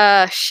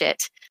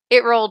 Shit.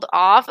 It rolled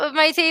off of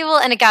my table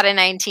and it got a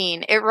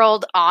 19. It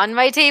rolled on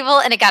my table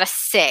and it got a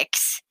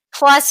 6.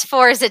 Plus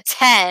 4 is a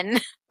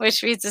 10,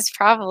 which means it's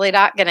probably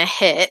not going to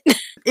hit.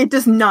 It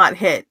does not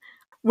hit.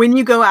 When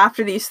you go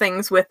after these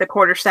things with the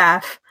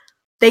quarterstaff,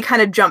 they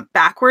kind of jump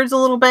backwards a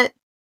little bit,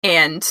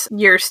 and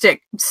your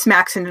stick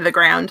smacks into the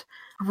ground.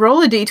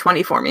 Roll a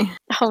d20 for me.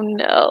 Oh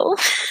no.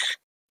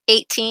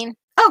 18.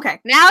 Okay.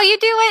 Now you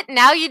do it.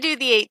 Now you do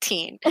the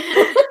 18.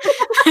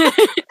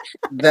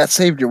 That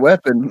saved your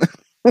weapon.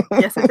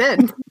 Yes, it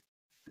did.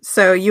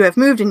 So you have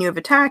moved and you have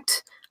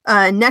attacked.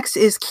 Next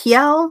is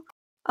Kiel.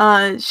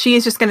 She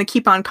is just going to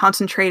keep on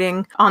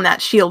concentrating on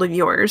that shield of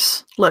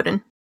yours,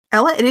 Loden.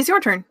 Ella, it is your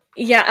turn.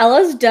 Yeah,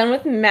 Ella's done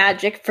with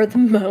magic for the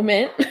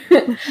moment.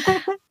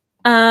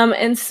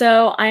 And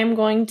so I'm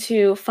going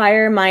to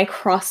fire my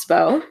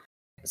crossbow.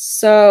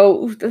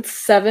 So that's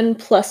 7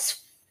 plus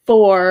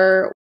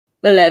 4,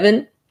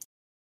 11.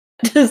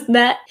 Does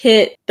that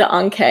hit the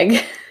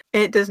Ankeg?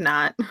 It does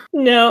not.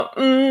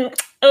 No.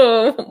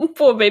 Oh,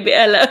 poor baby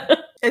Ella.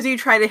 As you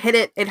try to hit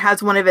it, it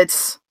has one of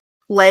its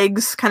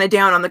legs kind of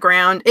down on the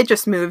ground. It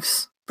just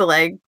moves the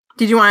leg.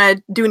 Did you want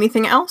to do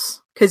anything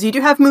else? Because you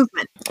do have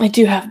movement. I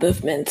do have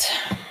movement.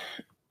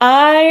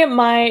 I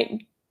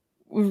might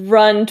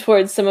run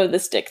towards some of the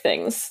stick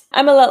things.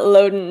 I'm gonna let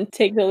Loden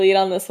take the lead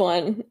on this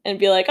one and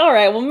be like, all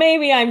right, well,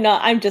 maybe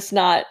I'm just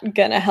not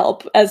gonna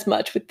help as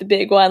much with the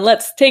big one.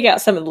 Let's take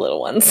out some of the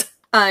little ones.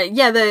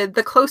 Yeah,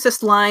 the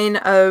closest line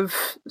of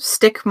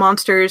stick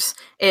monsters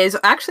is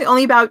actually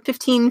only about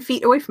 15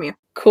 feet away from you.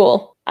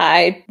 Cool.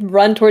 I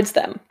run towards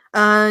them.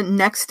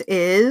 Next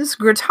is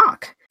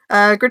Gritok.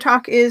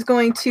 Gritok is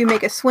going to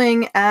make a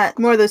swing at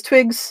more of those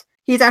twigs.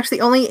 He's actually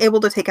only able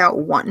to take out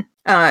one,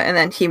 and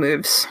then he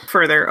moves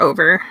further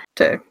over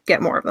to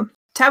get more of them.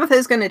 Tabitha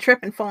is going to trip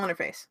and fall on her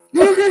face.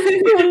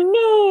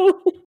 Oh,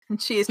 no.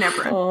 And she is now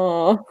prone.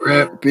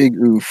 Oh. Big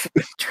oof.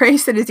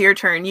 Trace, it is your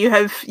turn. You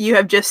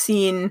have just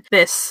seen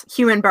this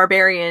human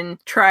barbarian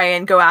try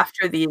and go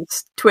after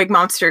these twig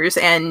monsters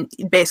and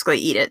basically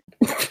eat it.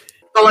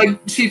 So, like,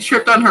 she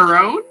tripped on her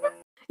own?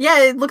 Yeah,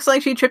 it looks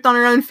like she tripped on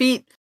her own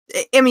feet.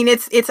 I mean,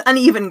 it's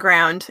uneven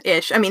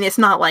ground-ish. I mean, it's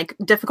not like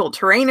difficult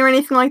terrain or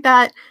anything like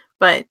that,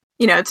 but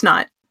it's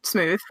not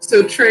smooth.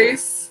 So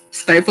Trace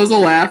stifles a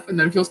laugh and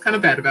then feels kind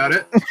of bad about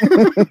it.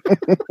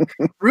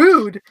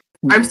 Rude.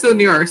 I'm still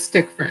near our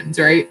stick friends,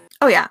 right?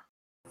 Oh yeah.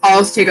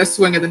 I'll take a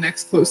swing at the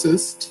next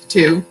closest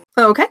two.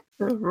 Okay.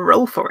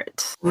 Roll for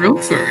it.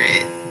 Roll for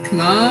it.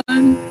 Come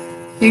on.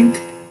 Pink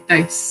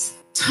dice.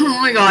 Oh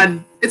my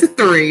god. It's a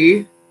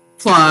 3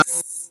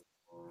 plus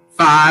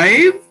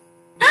 5.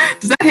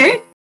 Does that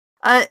hit?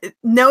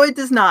 No, it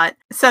does not.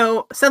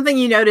 So something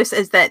you notice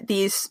is that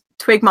these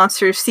twig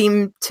monsters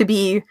seem to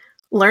be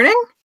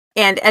learning,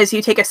 and as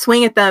you take a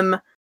swing at them,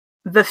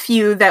 the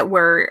few that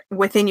were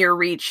within your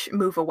reach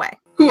move away.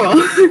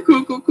 Cool.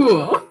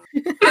 Cool.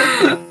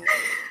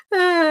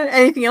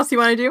 Anything else you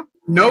want to do?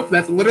 Nope,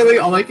 that's literally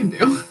all I can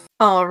do.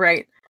 All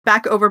right.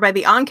 Back over by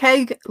the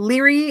Ankeg,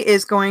 Leary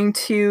is going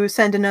to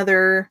send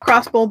another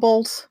crossbow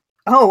bolt.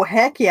 Oh,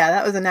 heck yeah,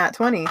 that was a nat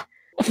 20. Oh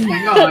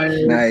my god.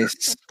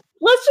 Nice.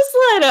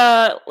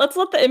 Let's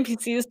let the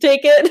NPCs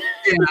take it.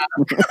 Yeah.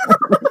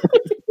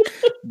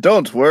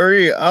 Don't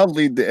worry, I'll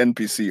lead the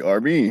NPC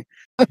army.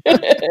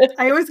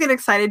 I always get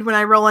excited when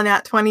I roll a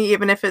nat 20,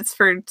 even if it's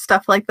for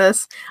stuff like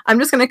this. I'm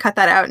just going to cut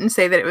that out and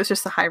say that it was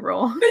just a high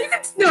roll.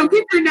 No,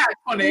 keep your nat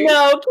 20.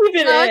 No, keep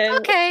it No, in. it's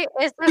okay.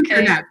 It's Keep your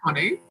okay. nat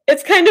 20.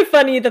 It's kind of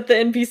funny that the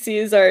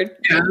NPCs are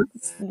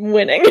Yes.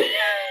 winning.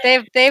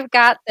 They've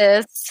got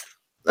this.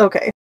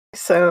 Okay,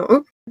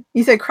 so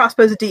you said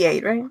crossbow's a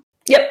d8, right?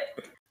 Yep.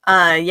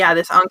 Yeah,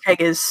 this Ankeg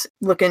is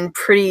looking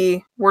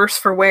pretty worse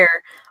for wear,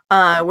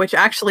 which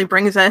actually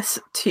brings us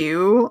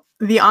to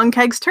the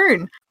Ankeg's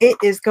turn. It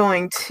is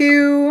going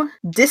to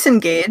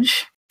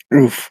disengage,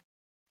 Oof.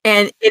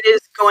 and it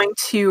is going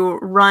to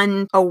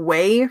run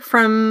away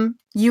from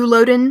you,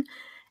 Loden,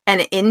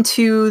 and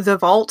into the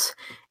vault,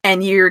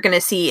 and you're going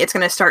to see it's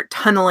going to start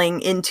tunneling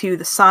into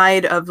the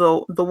side of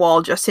the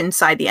wall just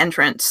inside the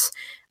entrance.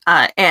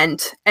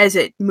 And as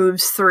it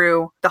moves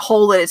through, the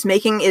hole that it's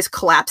making is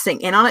collapsing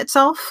in on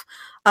itself.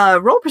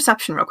 Roll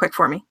perception real quick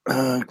for me.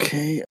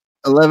 Okay.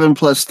 11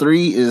 plus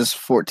 3 is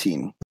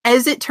 14.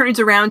 As it turns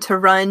around to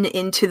run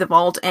into the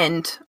vault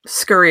and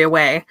scurry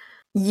away,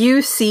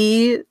 you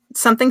see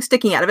something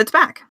sticking out of its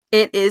back.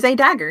 It is a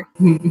dagger.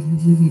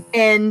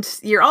 And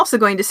you're also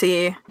going to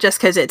see, just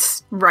because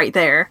it's right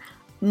there,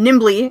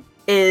 Nimbly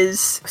is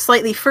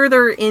slightly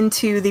further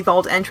into the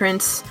vault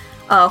entrance,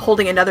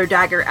 holding another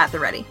dagger at the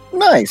ready.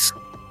 Nice.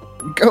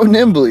 Go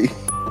nimbly.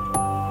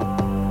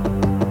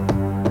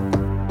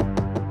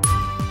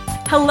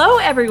 Hello,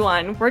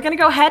 everyone. We're going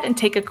to go ahead and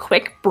take a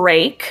quick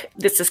break.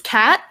 This is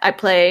Kat. I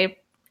play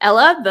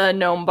Ella, the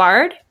gnome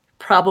bard.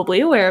 Probably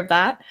aware of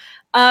that.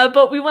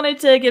 But we wanted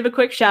to give a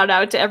quick shout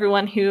out to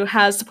everyone who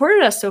has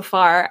supported us so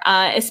far,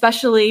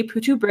 especially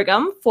Putu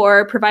Brigham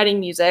for providing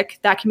music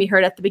that can be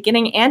heard at the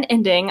beginning and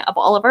ending of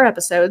all of our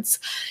episodes,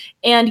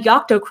 and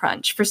Yocto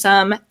Crunch for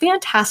some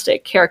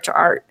fantastic character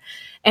art,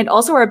 and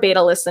also our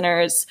beta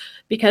listeners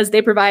because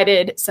they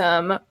provided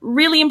some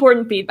really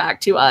important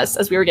feedback to us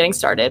as we were getting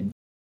started.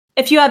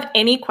 If you have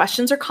any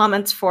questions or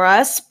comments for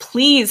us,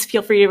 please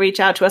feel free to reach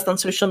out to us on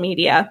social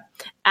media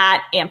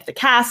at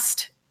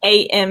AmpTheCast,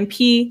 AMP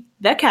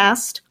The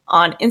Cast,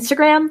 on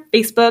Instagram,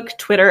 Facebook,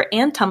 Twitter,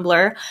 and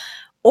Tumblr,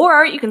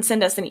 or you can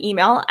send us an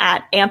email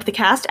at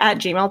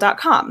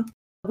ampthecast@gmail.com.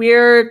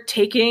 We're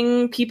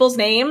taking people's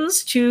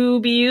names to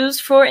be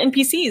used for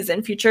NPCs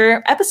in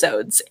future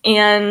episodes,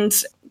 and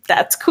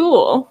that's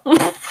cool.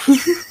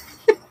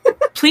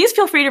 Please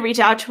feel free to reach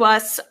out to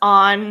us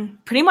on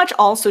pretty much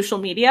all social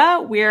media.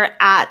 We're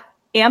at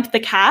AMP the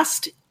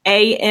Cast,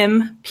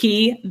 AMP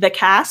the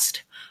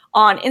Cast,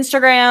 on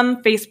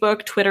Instagram,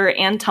 Facebook, Twitter,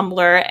 and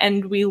Tumblr,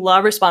 and we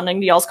love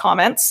responding to y'all's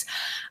comments.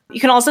 You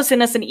can also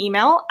send us an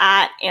email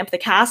at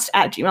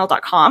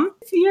ampthecast@gmail.com.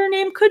 Your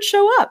name could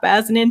show up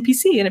as an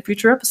NPC in a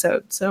future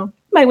episode, so you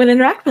might want to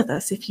interact with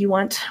us if you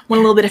want a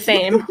little bit of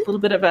fame, a little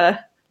bit of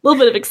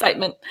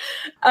excitement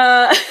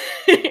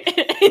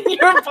in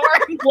your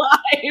boring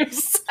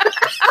lives.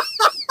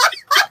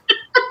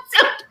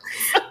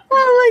 Oh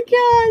my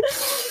god.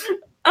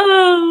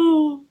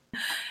 Oh.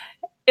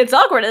 It's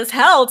awkward as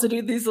hell to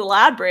do these little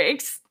ad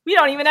breaks. We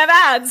don't even have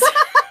ads.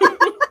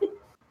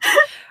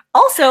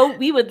 Also,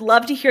 we would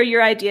love to hear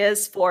your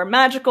ideas for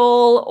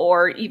magical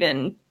or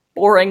even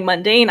boring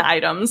mundane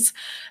items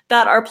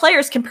that our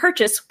players can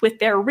purchase with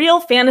their real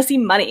fantasy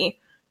money.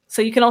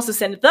 So you can also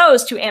send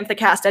those to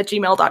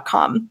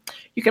ampthecast@gmail.com.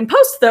 You can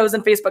post those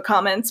in Facebook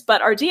comments,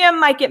 but our DM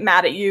might get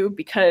mad at you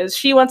because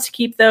she wants to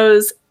keep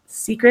those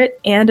secret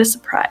and a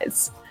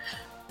surprise.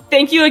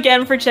 Thank you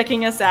again for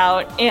checking us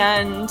out,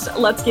 and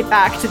let's get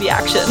back to the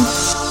action.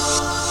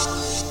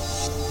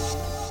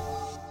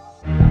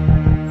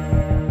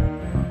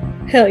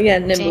 Hell yeah,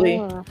 Nimbly.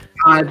 Damn.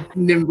 God,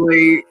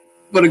 Nimbly.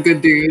 What a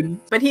good dude.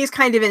 But he's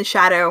kind of in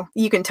shadow.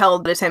 You can tell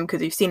that it's him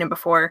because you've seen him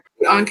before.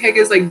 Ankeg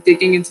is like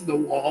digging into the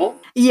wall.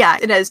 Yeah,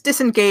 it has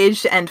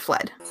disengaged and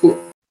fled. Cool.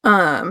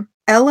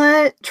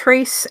 Ella,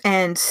 Trace,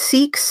 and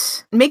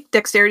Seeks make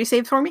dexterity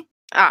saves for me.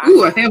 Ah.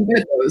 Ooh, I think I'm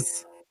good at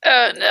those.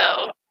 Oh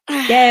no.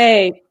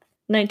 Yay.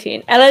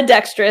 19. Ella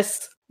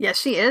dexterous. Yes,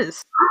 she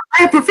is.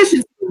 I have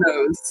proficiency in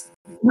those.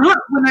 Not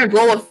when I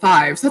roll a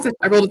 5. So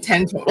I rolled a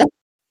 10 total.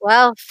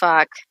 Well,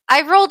 fuck.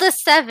 I rolled a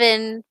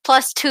 7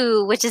 plus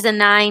 2, which is a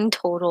 9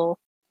 total.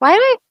 Why do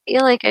I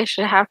feel like I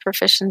should have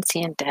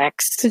proficiency in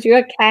dex? Because you're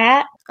a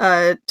cat?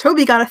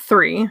 Toby got a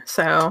 3,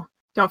 so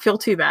don't feel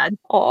too bad.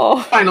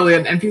 Oh. Finally,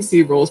 an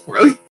NPC rolls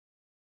poorly.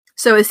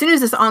 So as soon as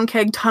this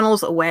Ankeg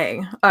tunnels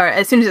away, or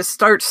as soon as it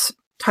starts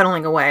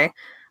tunneling away,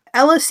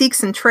 Ella,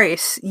 Seeks, and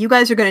Trace, you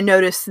guys are going to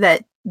notice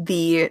that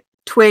the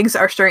twigs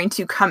are starting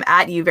to come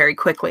at you very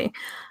quickly,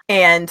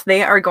 and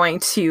they are going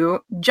to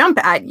jump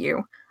at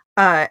you.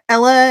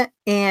 Ella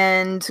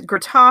and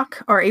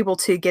Gratok are able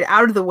to get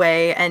out of the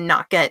way and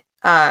not get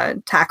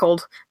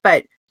tackled,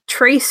 but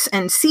Trace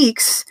and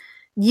Seeks,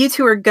 you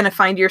two are going to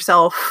find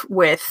yourself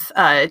with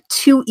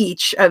 2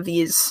 each of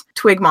these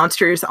twig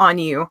monsters on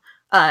you,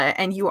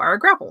 and you are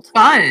grappled.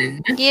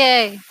 Fun.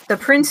 Yay. The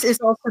prince is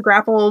also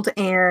grappled,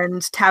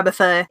 and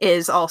Tabitha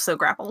is also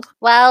grappled.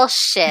 Well,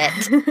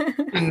 shit.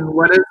 And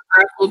what does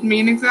grappled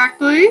mean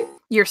exactly?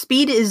 Your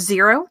speed is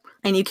 0,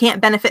 and you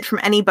can't benefit from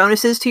any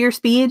bonuses to your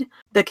speed.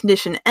 The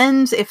condition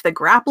ends if the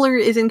grappler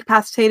is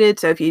incapacitated,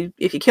 so if you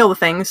kill the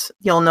things,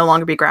 you'll no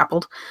longer be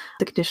grappled.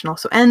 The condition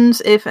also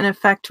ends if an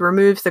effect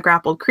removes the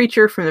grappled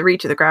creature from the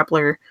reach of the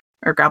grappler,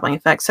 or grappling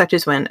effects, such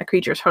as when a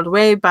creature is hurled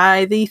away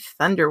by the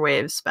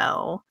Thunderwave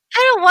spell.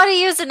 I don't want to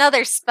use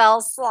another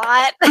spell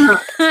slot. You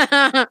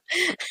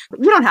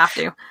don't have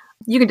to.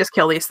 You can just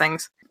kill these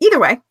things. Either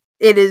way,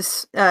 it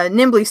is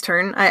Nimbly's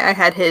turn. I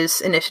had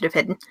his initiative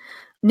hidden.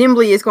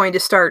 Nimbly is going to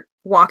start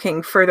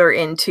walking further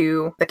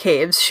into the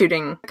caves,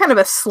 shooting kind of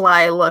a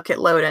sly look at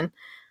Loden.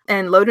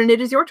 And Loden,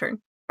 it is your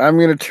turn. I'm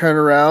going to turn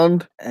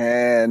around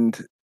and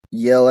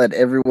yell at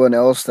everyone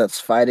else that's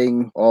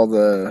fighting all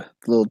the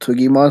little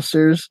Twiggy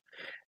monsters.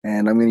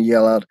 And I'm going to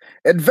yell out,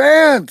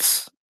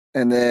 "Advance!"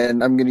 And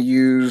then I'm going to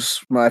use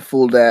my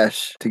full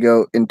dash to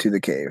go into the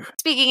cave.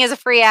 Speaking as a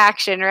free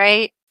action,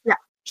 right? Yeah.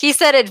 He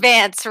said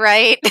advance,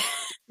 right?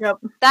 Yep.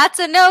 That's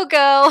a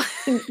no-go.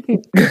 I'm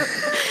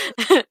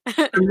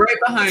right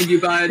behind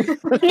you, bud.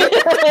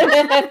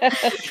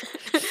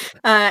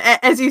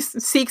 As you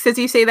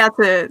say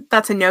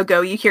that's a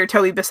no-go, you hear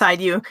Toby beside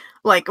you,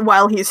 like,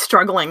 while he's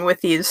struggling with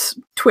these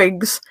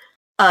twigs.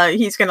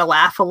 He's going to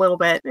laugh a little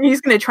bit.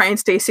 He's going to try and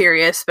stay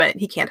serious, but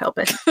he can't help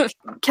it.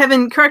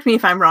 Kevin, correct me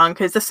if I'm wrong,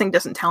 because this thing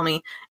doesn't tell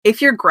me.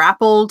 If you're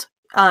grappled,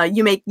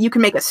 you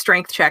can make a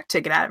strength check to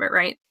get out of it,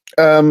 right?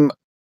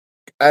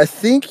 I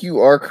think you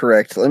are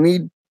correct. Let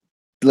me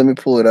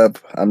pull it up.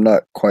 I'm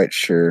not quite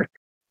sure.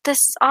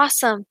 This is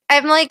awesome.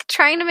 I'm like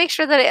trying to make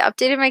sure that I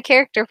updated my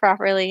character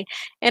properly.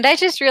 And I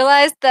just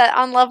realized that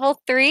on level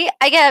 3,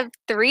 I get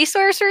 3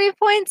 sorcery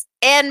points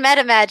and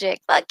meta magic.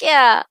 Fuck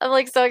yeah. I'm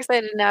like so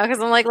excited now because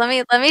I'm like, let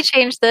me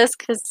change this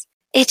because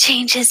it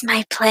changes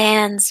my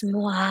plans.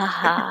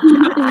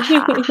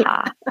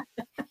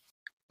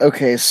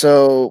 Okay,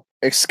 so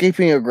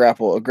escaping a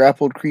grapple. A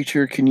grappled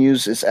creature can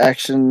use its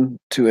action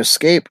to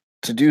escape.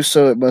 To do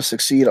so, it must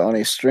succeed on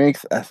a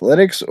strength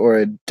athletics or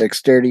a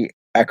dexterity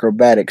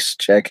acrobatics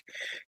check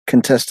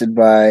contested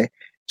by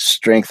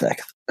strength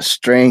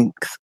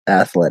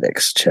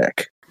athletics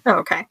check. Oh,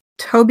 okay.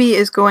 Toby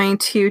is going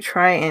to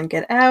try and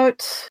get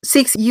out.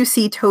 Six, you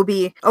see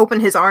Toby open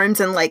his arms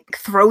and like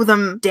throw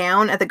them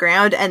down at the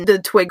ground, and the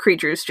twig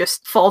creatures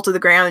just fall to the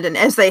ground, and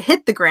as they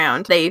hit the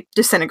ground, they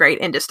disintegrate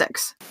into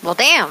sticks. Well,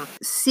 damn.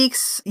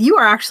 Six, you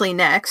are actually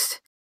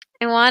next.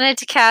 I wanted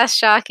to cast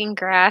Shocking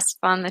Grasp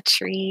on the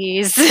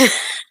trees.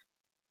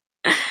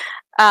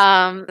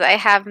 I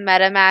have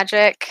Meta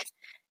Magic,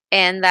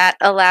 and that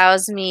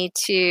allows me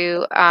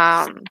to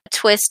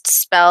twist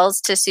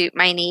spells to suit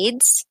my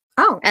needs.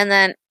 Oh. And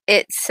then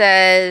it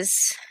says,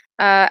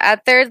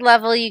 at 3rd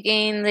level, you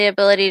gain the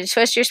ability to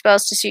twist your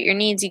spells to suit your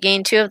needs. You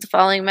gain 2 of the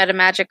following meta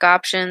magic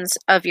options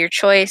of your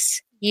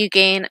choice. You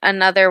gain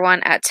another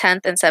one at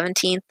 10th and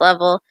 17th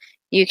level.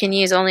 You can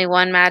use only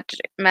one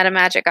meta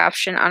magic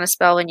option on a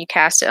spell when you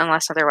cast it,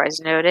 unless otherwise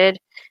noted.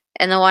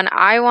 And the one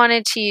I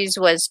wanted to use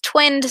was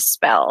Twinned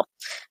Spell.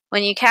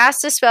 When you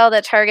cast a spell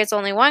that targets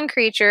only one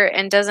creature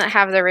and doesn't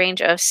have the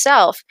range of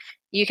self,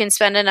 you can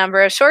spend a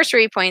number of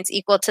sorcery points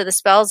equal to the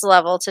spell's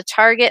level to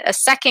target a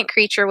second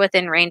creature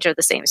within range of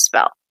the same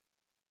spell.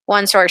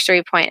 1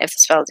 sorcery point if the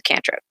spell is a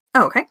cantrip.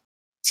 Oh, okay.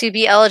 To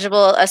be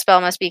eligible, a spell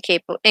must be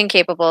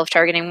incapable of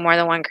targeting more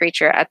than one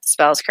creature at the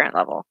spell's current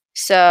level.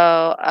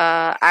 So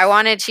I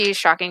wanted to use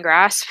Shocking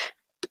Grasp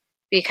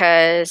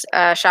because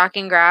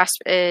Shocking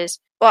Grasp is...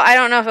 Well, I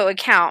don't know if it would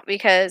count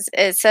because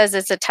it says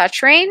it's a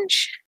touch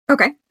range.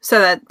 Okay,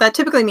 so that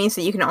typically means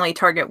that you can only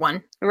target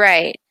one.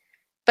 Right.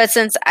 But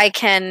since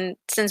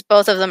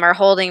both of them are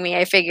holding me,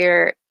 I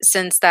figure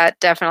since that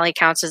definitely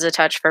counts as a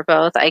touch for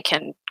both, I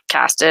can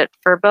cast it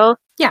for both.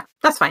 Yeah,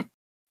 that's fine.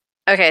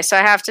 Okay, so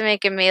I have to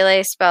make a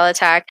melee spell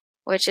attack,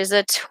 which is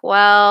a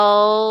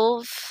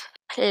 12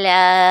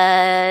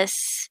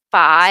 plus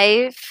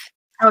 5.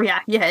 Oh yeah,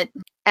 you hit.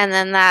 And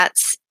then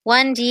that's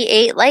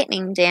 1d8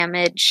 lightning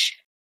damage.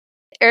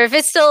 Or if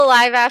it's still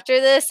alive after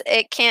this,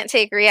 it can't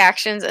take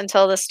reactions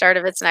until the start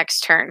of its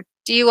next turn.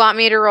 Do you want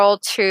me to roll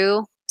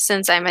 2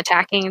 since I'm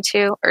attacking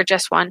 2, or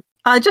just 1?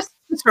 Just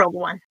roll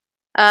 1.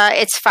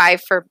 It's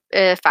 5 for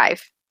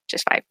 5.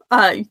 Just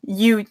 5.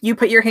 You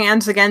put your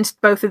hands against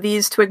both of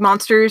these twig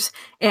monsters,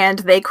 and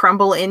they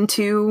crumble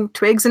into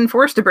twigs and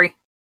forest debris.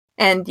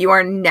 And you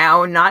are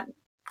now not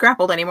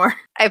grappled anymore.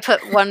 I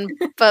put one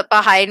foot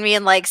behind me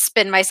and like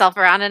spin myself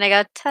around, and I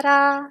go,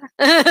 ta-da!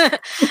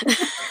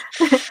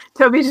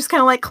 Toby's just kind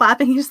of like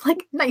clapping. He's just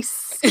like,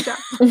 nice. Good job.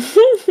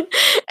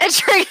 And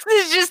Trace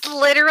is just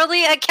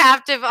literally a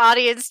captive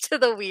audience to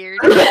the weird.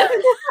 Well,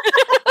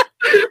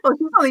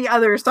 she's on the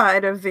other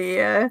side of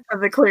the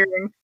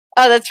clearing.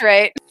 Oh, that's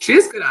right. She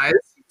has good eyes.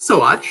 So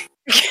watch.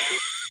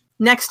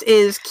 Next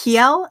is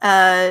Kiel.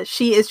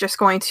 She is just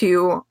going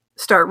to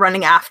start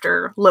running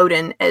after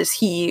Loden as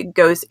he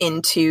goes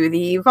into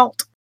the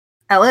vault.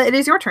 Ella, it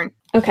is your turn.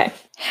 Okay.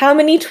 How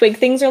many twig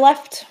things are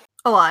left?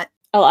 A lot.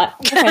 A lot.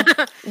 Okay.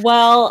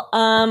 Well,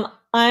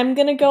 I'm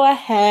gonna go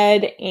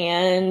ahead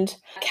and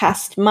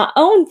cast my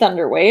own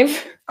Thunder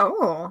Wave.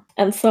 Oh.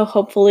 And so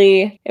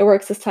hopefully it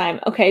works this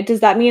time. Okay, does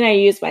that mean I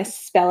use my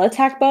spell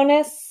attack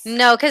bonus?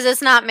 No, because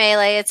it's not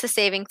melee, it's a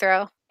saving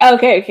throw.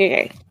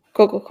 Okay.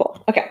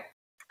 Cool. Okay.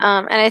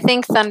 And I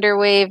think Thunder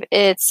Wave,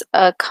 it's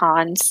a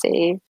con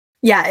save.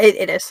 Yeah,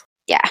 it is.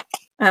 Yeah.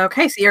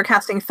 Okay, so you're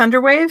casting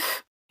Thunder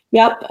Wave.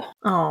 Yep.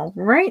 All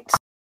right.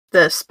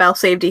 The spell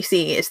save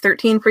DC is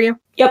 13 for you?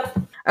 Yep.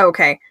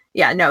 Okay.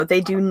 Yeah, no,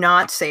 they do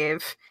not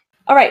save.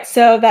 All right,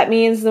 so that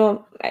means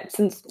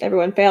since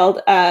everyone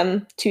failed,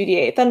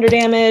 2d8 thunder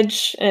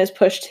damage and is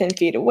pushed 10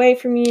 feet away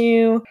from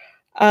you.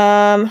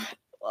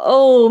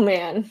 Oh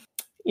man,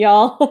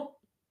 y'all,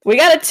 we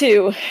got a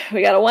 2.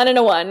 We got a 1 and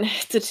a 1.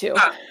 It's a 2.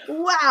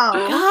 Wow.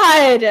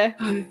 God.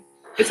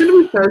 It's going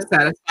to be so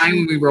satisfying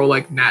when we roll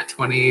like nat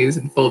 20s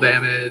and full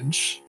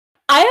damage.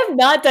 I have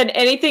not done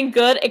anything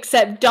good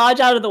except dodge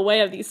out of the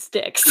way of these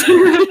sticks.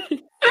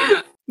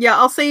 Yeah,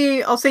 I'll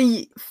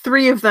say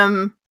 3 of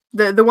them,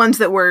 the ones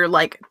that were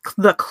like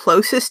the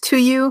closest to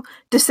you,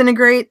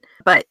 disintegrate,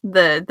 but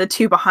the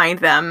 2 behind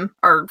them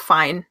are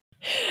fine.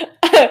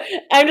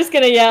 I'm just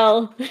gonna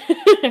yell,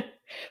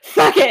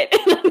 "Fuck it!"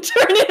 and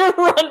turn and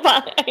run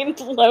behind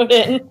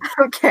Loden.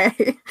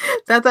 Okay,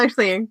 that's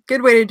actually a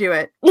good way to do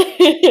it.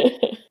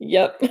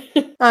 Yep.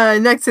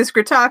 Next is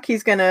Gratok.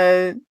 He's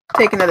gonna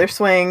take another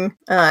swing.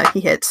 He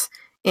hits,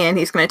 and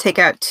he's gonna take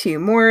out 2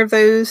 more of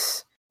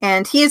those.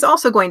 And he is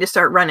also going to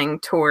start running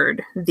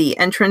toward the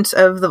entrance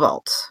of the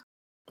vault.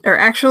 Or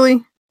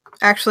actually,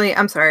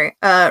 I'm sorry.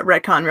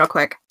 Retcon real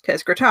quick,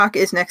 because Gratok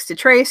is next to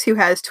Trace, who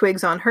has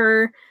twigs on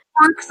her.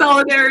 Work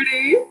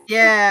solidarity.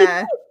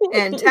 Yeah,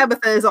 and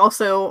Tabitha is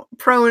also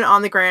prone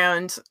on the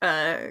ground.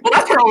 Well,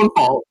 that's her own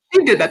fault.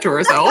 She did that to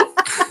herself.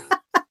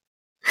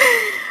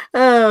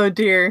 Oh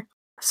dear.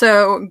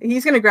 So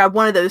he's going to grab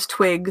one of those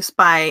twigs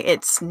by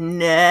its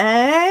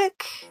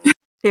neck,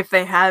 if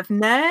they have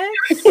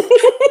necks.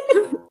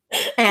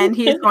 And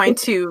he's going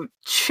to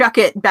chuck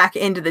it back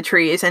into the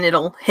trees, and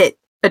it'll hit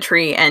a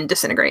tree and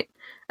disintegrate.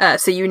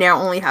 So you now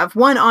only have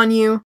 1 on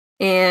you,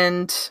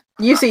 and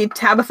you see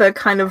Tabitha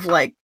kind of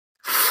like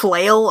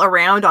flail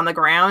around on the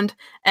ground,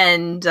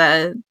 and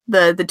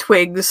the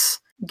twigs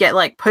get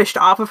like pushed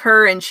off of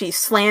her, and she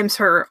slams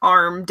her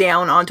arm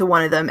down onto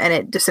one of them and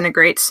it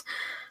disintegrates.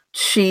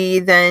 She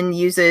then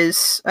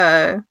uses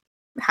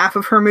half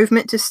of her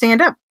movement to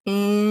stand up.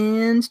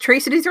 And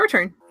Trace, it is your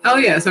turn. Oh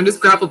yeah, so I'm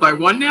just grappled by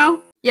 1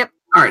 now? Yep.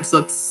 Alright, so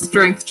let's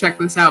strength check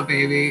this out,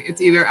 baby.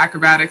 It's either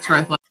acrobatics or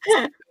athletics.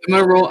 I'm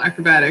gonna roll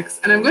acrobatics.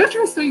 And I'm gonna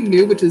try something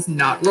new, which is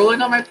not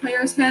rolling on my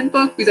player's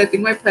handbook, because I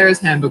think my player's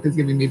handbook is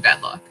giving me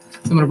bad luck. So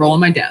I'm gonna roll on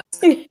my desk.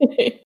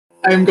 I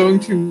am going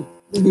to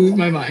lose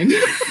my mind.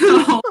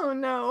 Oh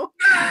no.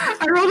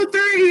 I rolled a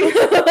 3!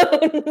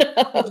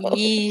 Oh, no.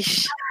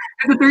 Yeesh.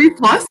 It's a 3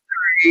 plus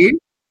 3.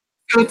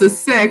 So it's a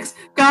 6.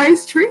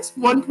 Guys, Trace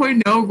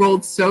 1.0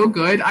 rolled so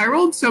good. I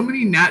rolled so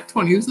many nat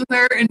 20s with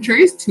her, and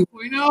Trace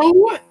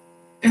 2.0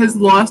 has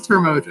lost her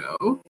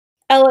mojo.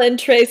 Ella and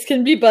Trace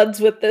can be buds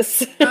with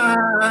this.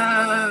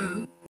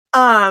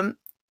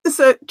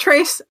 So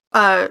Trace,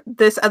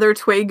 this other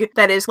twig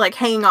that is like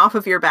hanging off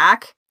of your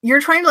back, you're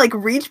trying to like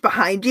reach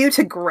behind you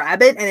to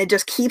grab it, and it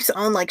just keeps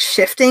on like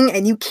shifting,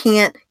 and you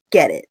can't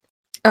get it.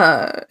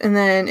 And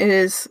then it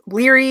is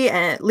Leary,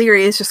 and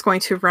Leary is just going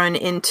to run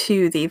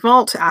into the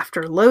vault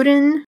after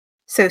Loden.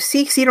 So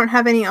Seeks, you don't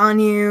have any on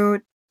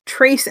you.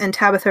 Trace and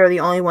Tabitha are the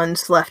only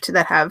ones left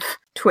that have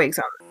twigs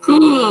on them.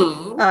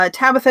 Cool.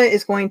 Tabitha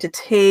is going to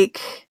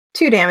take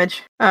 2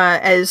 damage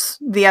as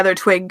the other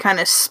twig kind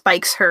of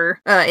spikes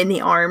her in the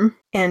arm.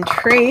 And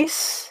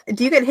Trace,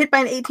 do you get hit by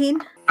an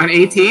 18? An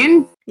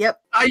 18? Yep.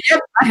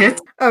 Yep, I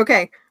hit.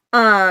 Okay.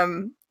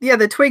 Yeah,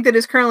 the twig that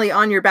is currently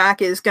on your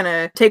back is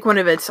gonna take one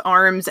of its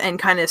arms and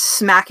kind of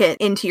smack it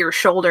into your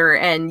shoulder,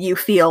 and you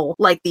feel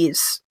like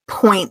these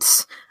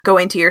points go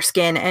into your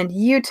skin, and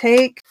you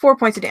take 4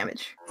 points of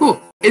damage.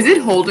 Cool. Is it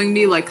holding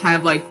me like kind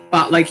of like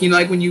you know,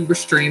 like when you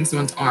restrain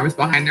someone's arms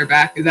behind their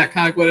back? Is that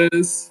kind of like what it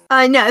is?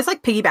 No, it's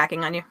like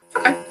piggybacking on you.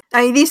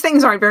 Okay. These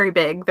things aren't very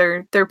big.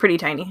 They're pretty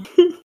tiny.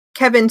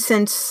 Kevin,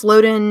 since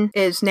Loden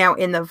is now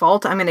in the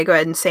vault, I'm going to go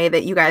ahead and say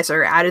that you guys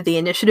are out of the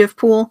initiative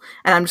pool,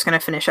 and I'm just going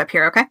to finish up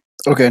here, okay?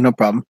 Okay, no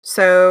problem.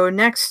 So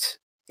next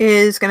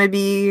is going to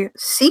be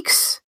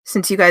Seeks,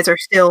 since you guys are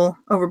still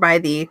over by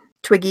the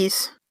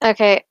Twiggies.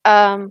 Okay,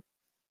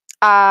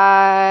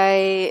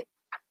 I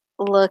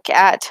look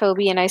at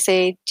Toby and I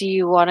say, do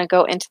you want to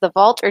go into the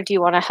vault or do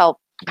you want to help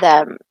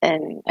them?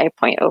 And I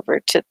point over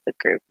to the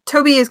group.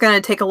 Toby is going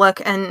to take a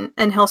look and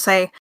he'll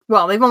say,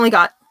 well, they've only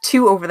got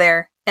 2 over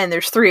there and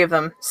there's 3 of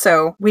them,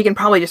 so we can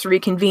probably just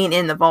reconvene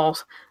in the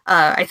vault.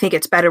 I think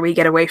it's better we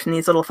get away from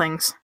these little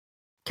things.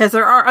 Because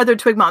there are other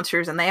twig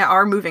monsters and they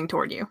are moving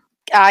toward you.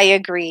 I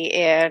agree,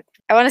 and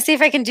I want to see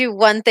if I can do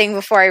one thing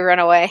before I run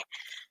away.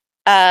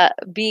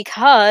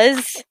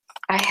 Because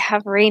I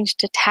have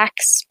ranged attack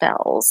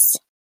spells.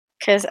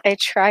 Because I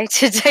try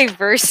to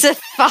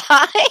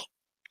diversify.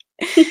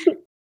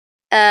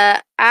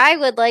 I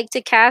would like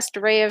to cast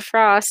Ray of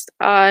Frost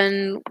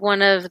on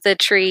one of the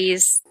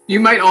trees. You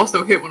might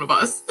also hit one of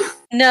us.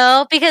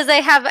 No, because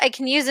I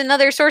can use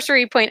another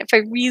sorcery point if I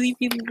really,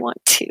 really want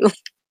to.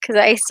 Because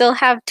I still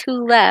have 2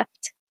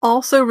 left.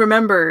 Also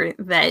remember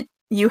that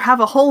you have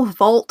a whole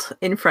vault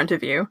in front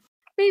of you.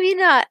 Maybe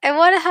not. I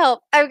want to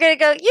help. I'm going to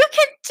go, you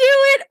can do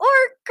it,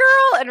 orc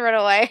girl, and run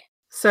away.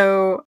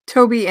 So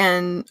Toby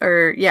and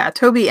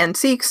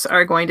Seeks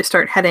are going to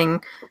start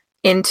heading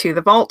into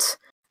the vault.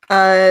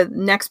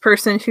 Next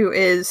person who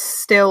is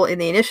still in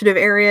the initiative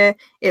area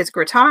is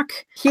Gratok.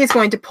 He is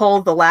going to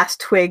pull the last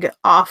twig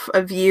off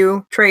of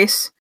you,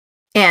 Trace,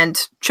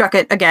 and chuck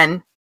it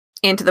again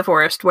into the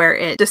forest where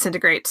it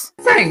disintegrates.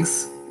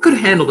 Thanks. Could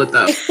have handled it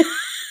though.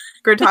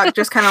 Gratok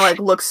just kind of like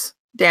looks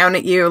down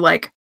at you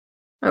like,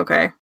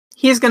 okay.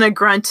 He's gonna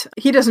grunt.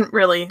 He doesn't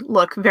really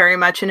look very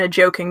much in a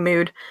joking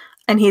mood,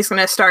 and he's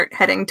gonna start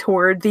heading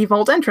toward the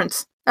vault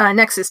entrance.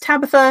 Next is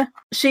Tabitha.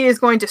 She is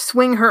going to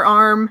swing her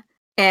arm,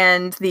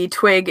 and the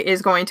twig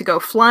is going to go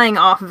flying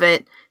off of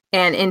it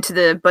and into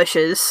the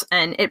bushes,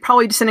 and it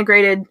probably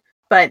disintegrated,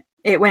 but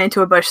it went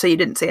into a bush so you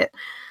didn't see it.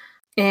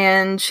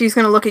 And she's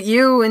gonna look at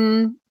you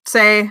and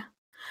say,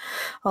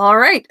 all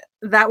right,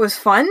 that was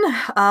fun.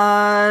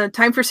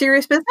 Time for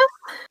serious business?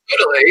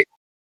 Totally.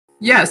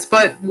 Yes,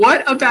 but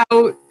what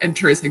about, and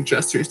Trace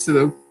gestures to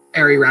the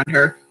area around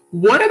her,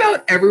 what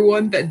about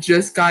everyone that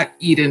just got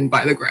eaten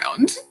by the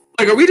ground?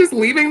 Like, are we just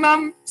leaving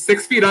them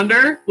 6 feet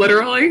under,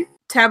 literally?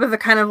 Tabitha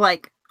kind of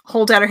like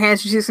holds out her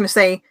hands and she's going to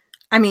say,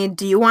 I mean,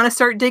 do you want to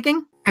start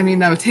digging? I mean,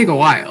 that would take a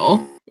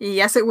while.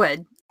 Yes, it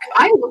would. If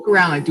I look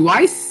around, like, do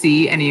I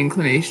see any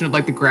inclination of,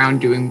 like, the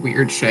ground doing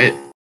weird shit?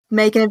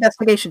 Make an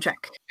investigation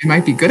check. I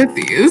might be good at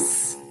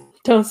these.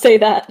 Don't say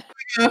that.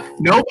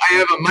 Nope, I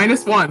have a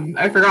 -1.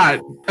 I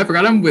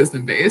forgot. I'm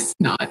wisdom based,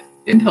 not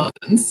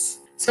intelligence.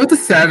 So it's a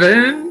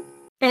 7.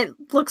 It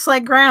looks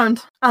like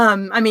ground.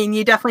 I mean,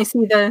 you definitely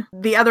see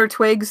the other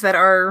twigs that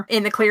are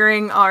in the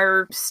clearing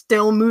are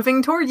still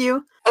moving toward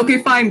you.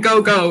 Okay, fine,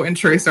 go. And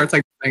Trey starts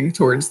like moving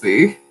towards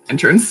the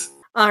entrance.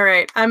 All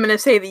right, I'm going to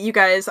say that you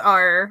guys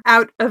are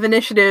out of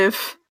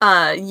initiative.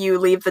 You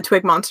leave the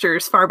twig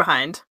monsters far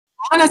behind.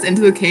 Following us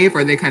into the cave,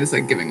 or are they kind of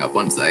like giving up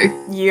once they?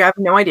 You have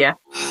no idea.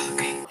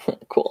 Okay.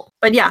 Cool.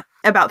 But yeah,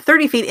 about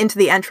 30 feet into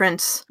the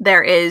entrance,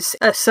 there is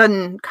a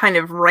sudden kind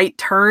of right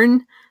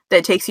turn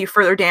that takes you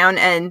further down,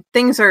 and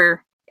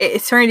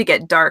it's starting to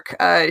get dark.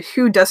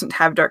 Who doesn't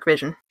have dark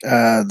vision?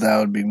 That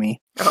would be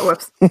me. Oh,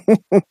 whoops.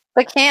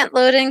 But can't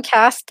Loden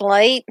cast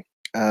light?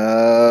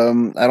 I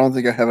don't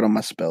think I have it on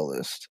my spell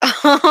list.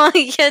 Oh,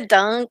 you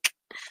dunk.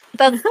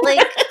 That's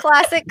like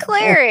classic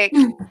cleric.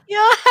 You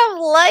don't have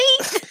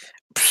light?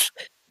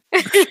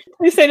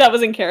 You say that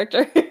was in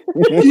character. I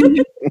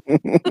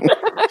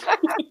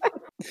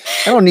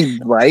don't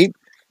need light.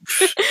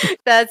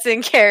 That's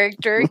in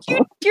character.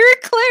 You're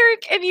a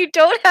cleric and you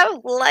don't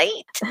have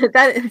light?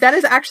 That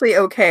is actually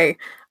okay.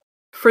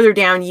 Further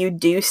down, you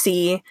do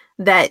see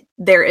that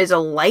there is a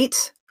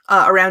light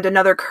around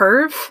another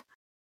curve.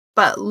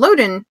 But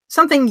Loden,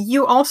 something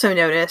you also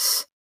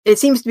notice, it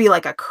seems to be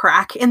like a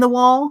crack in the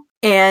wall,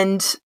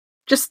 and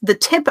just the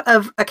tip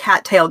of a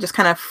cattail just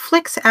kind of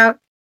flicks out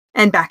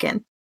and back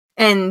in.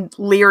 And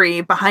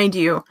Leary, behind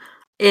you,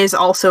 is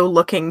also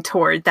looking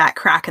toward that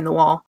crack in the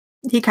wall.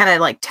 He kind of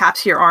like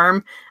taps your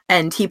arm,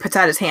 and he puts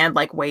out his hand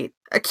like, wait.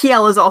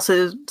 Kiel is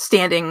also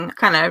standing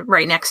kind of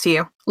right next to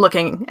you,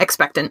 looking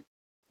expectant.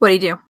 What do you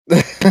do?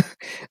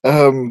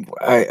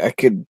 I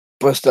could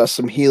bust out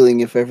some healing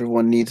if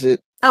everyone needs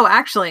it. Oh,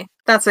 actually,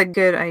 that's a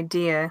good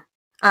idea.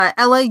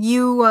 Ella,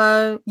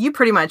 you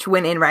pretty much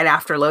went in right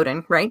after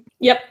Loden, right?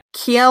 Yep.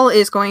 Kiel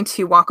is going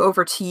to walk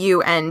over to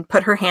you and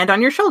put her hand on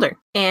your shoulder.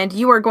 And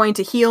you are going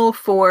to heal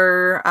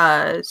for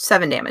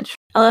 7 damage.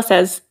 Ella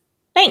says,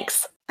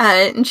 thanks.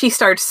 And she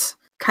starts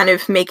kind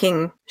of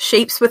making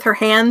shapes with her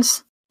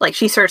hands. Like,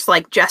 she starts,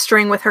 like,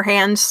 gesturing with her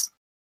hands.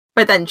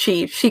 But then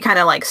she kind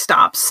of, like,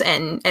 stops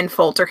and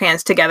folds her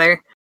hands together.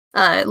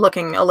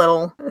 Looking a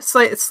little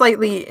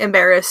slightly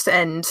embarrassed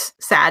and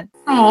sad.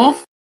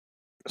 Oh.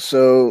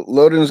 So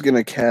Loden's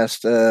gonna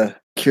cast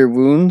Cure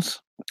Wounds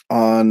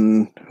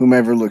on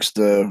whomever looks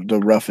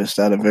the roughest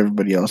out of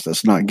everybody else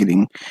that's not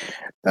getting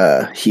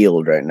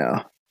healed right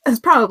now. It's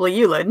probably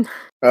you, Lyd.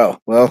 Oh,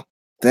 well,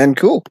 then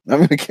cool. I'm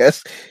gonna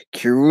cast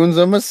Cure Wounds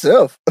on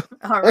myself.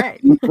 All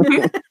right.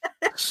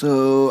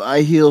 So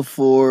I heal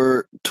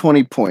for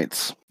 20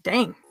 points.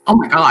 Dang. Oh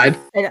my god.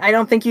 I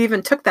don't think you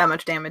even took that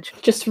much damage.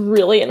 Just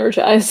really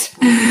energized.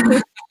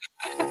 You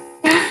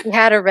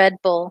had a Red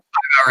Bull.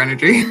 Our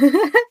energy.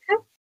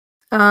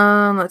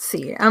 Let's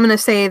see. I'm gonna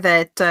say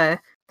that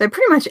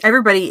pretty much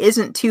everybody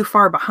isn't too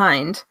far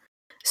behind.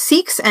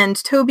 Seeks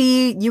and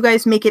Toby, you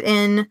guys make it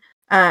in,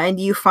 and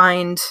you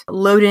find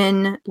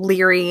Loden,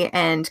 Leary,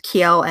 and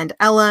Kiel and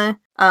Ella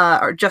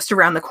are just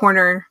around the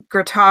corner.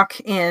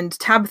 Gertok and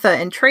Tabitha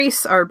and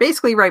Trace are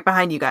basically right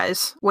behind you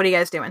guys. What are you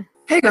guys doing?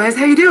 Hey guys,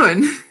 how you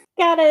doing?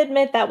 Gotta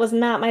admit, that was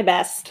not my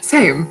best.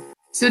 Same.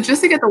 So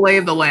just to get the lay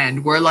of the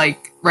land, we're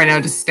like right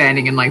now just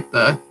standing in like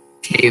the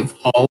cave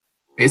hall,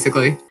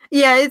 basically.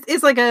 Yeah,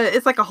 it's like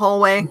a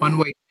hallway. One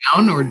way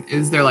down, or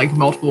is there like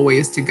multiple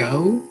ways to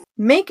go?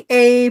 Make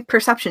a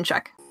perception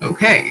check.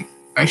 Okay,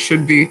 I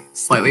should be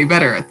slightly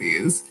better at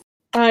these.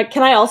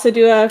 Can I also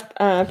do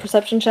a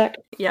perception check?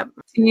 Yep.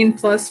 15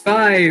 plus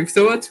 5,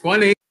 so a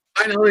 20.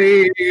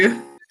 Finally,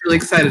 really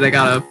excited. I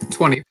got a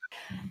 20.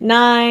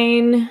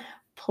 9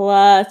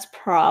 plus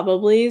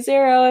probably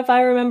 0 if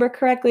I remember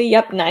correctly.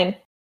 Yep, 9.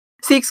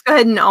 Seeks, go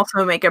ahead and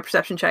also make a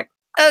perception check.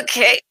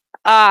 Okay.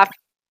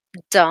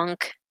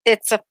 Dunk.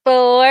 It's a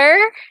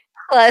 4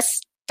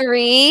 plus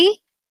 3.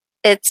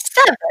 It's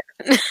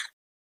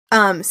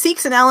 7.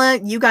 Seeks and Ella,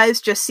 you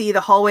guys just see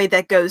the hallway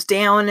that goes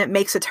down, it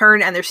makes a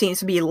turn, and there seems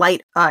to be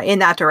light in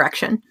that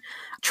direction.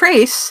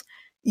 Trace,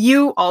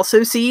 you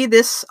also see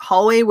this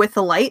hallway with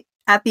the light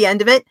at the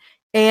end of it,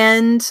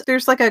 and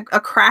there's like a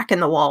crack in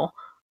the wall,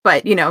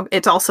 but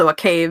it's also a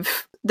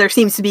cave. There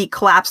seems to be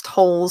collapsed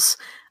holes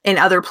in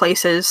other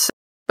places,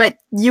 but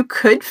you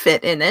could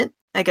fit in it,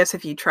 I guess,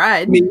 if you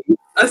tried. Me,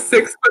 a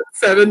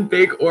 6'7"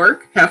 big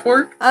orc, half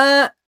orc.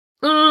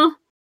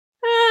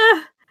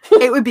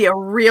 It would be a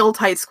real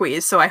tight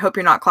squeeze, so I hope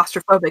you're not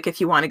claustrophobic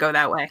if you want to go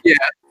that way. Yeah,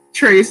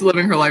 Trace,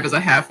 living her life as a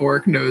half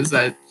orc, knows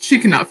that she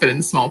cannot fit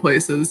in small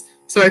places.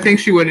 So I think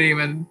she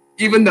wouldn't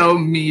even though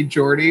me,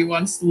 Jordy,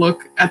 wants to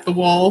look at the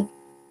wall,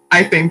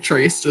 I think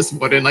Trace just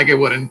wouldn't, it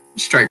wouldn't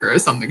strike her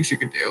as something she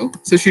could do.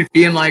 So she'd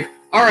be in all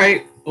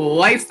right,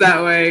 lights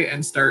that way,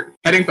 and start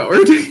heading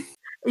forward.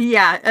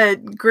 Yeah,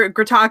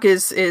 Gertok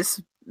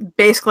is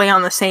basically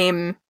on the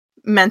same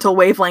mental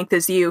wavelength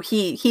as you.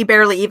 He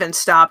barely even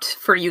stopped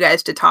for you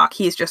guys to talk.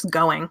 He's just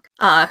going.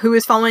 Who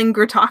is following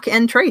Gertok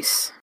and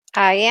Trace?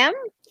 I am.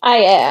 I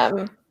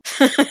am.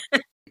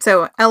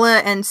 So Ella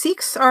and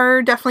Seeks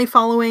are definitely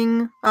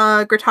following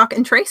Gertok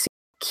and Trace.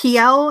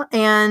 Kiel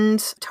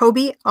and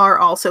Toby are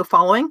also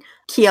following.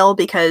 Kiel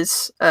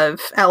because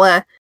of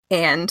Ella,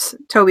 and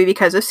Toby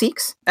because of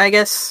Seeks. I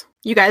guess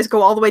you guys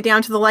go all the way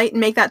down to the light and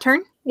make that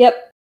turn?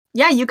 Yep.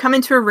 Yeah, you come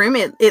into a room.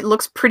 It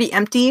looks pretty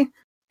empty,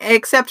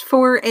 except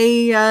for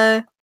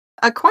a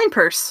coin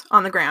purse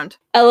on the ground.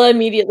 Ella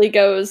immediately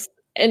goes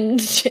and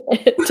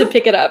to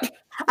pick it up.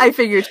 I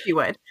figured she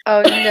would.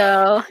 Oh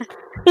no.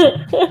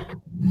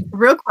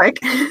 Real quick.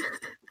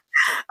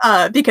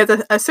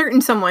 because a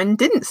certain someone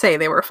didn't say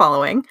they were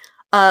following.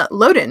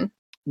 Loden,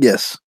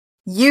 Yes.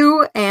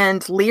 you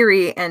and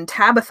Leary and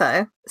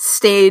Tabitha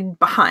stayed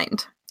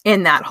behind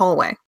in that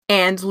hallway.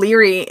 And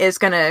Leary is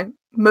going to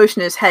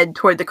motion his head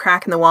toward the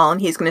crack in the wall,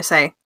 and he's going to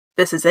say,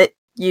 "This is it.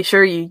 You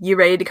sure you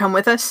ready to come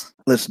with us?"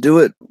 Let's do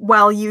it.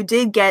 While you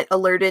did get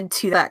alerted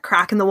to that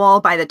crack in the wall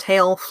by the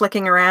tail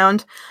flicking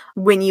around,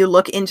 when you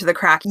look into the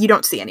crack, you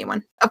don't see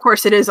anyone. Of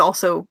course, it is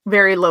also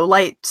very low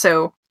light,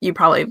 so you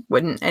probably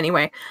wouldn't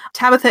anyway.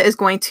 Tabitha is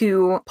going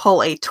to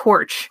pull a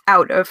torch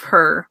out of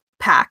her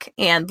pack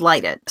and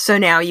light it. So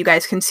now you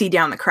guys can see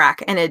down the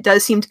crack, and it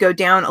does seem to go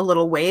down a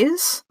little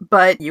ways,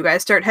 but you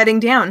guys start heading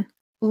down.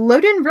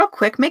 Loden, real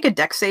quick, make a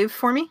dex save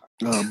for me.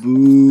 Oh,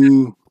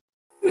 boo.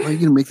 Why are you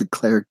going to make the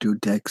cleric do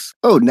dex?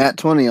 Oh, nat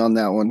 20 on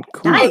that one.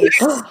 Cool. Nice.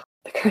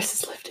 The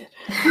curse is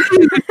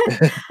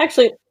lifted.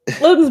 Actually,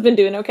 Loden's been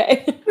doing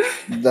okay.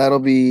 That'll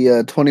be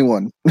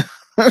 21.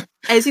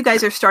 As you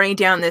guys are starting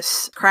down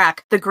this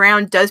crack, the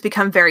ground does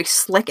become very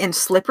slick and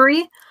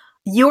slippery.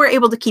 You are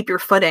able to keep your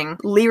footing.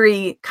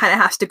 Leary kind of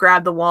has to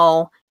grab the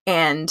wall,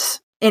 and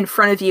in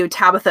front of you,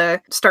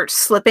 Tabitha starts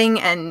slipping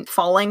and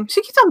falling.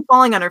 She keeps on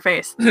falling on her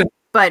face.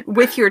 But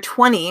with your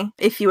 20,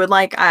 if you would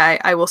like,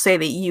 I will say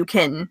that you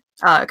can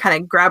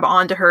kind of grab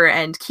onto her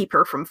and keep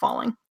her from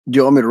falling. Do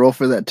you want me to roll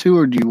for that too,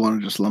 or do you want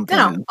to just lump that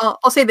No, in?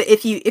 I'll say that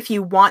if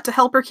you want to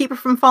help her keep her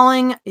from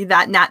falling,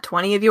 that nat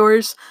 20 of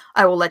yours,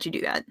 I will let you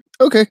do that.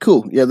 Okay,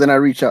 cool. Yeah, then I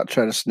reach out,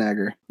 try to snag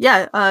her.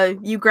 Yeah,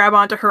 you grab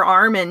onto her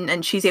arm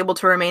and she's able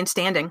to remain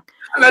standing.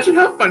 Imagine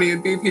how funny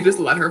it'd be if you just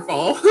let her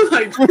fall.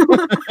 Like,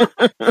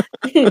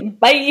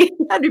 Bye.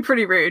 That'd be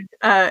pretty rude.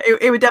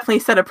 It would definitely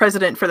set a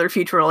precedent for their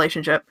future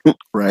relationship.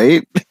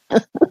 Right?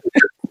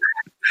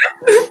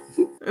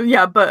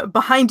 Yeah, but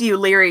behind you,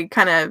 Leary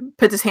kind of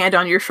puts his hand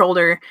on your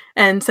shoulder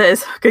and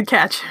says, "Good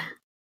catch."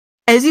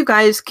 As you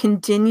guys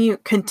continue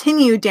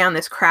down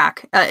this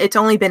crack, it's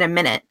only been a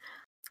minute.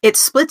 It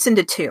splits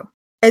into two.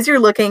 As you're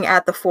looking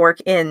at the fork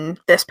in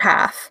this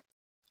path,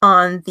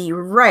 on the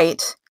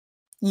right,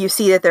 you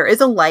see that there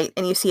is a light,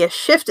 and you see a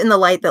shift in the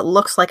light that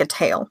looks like a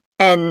tail,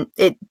 and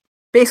it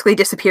basically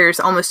disappears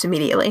almost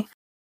immediately.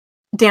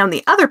 Down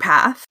the other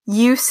path,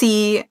 you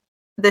see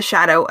the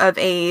shadow of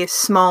a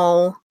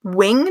small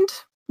winged,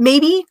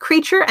 maybe,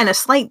 creature and a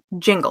slight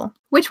jingle.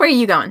 Which way are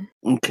you going?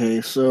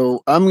 Okay,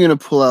 so I'm going to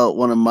pull out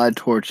one of my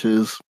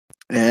torches,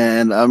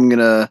 and I'm going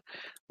to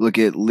look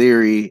at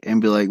Leary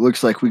and be like,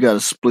 looks like we got to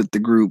split the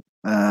group.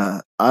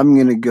 I'm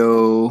going to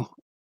go,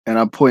 and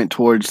I point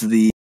towards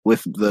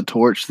with the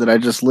torch that I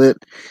just lit,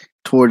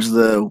 towards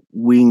the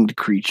winged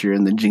creature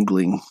and the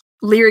jingling.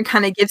 Leary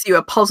kind of gives you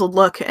a puzzled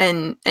look,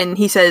 and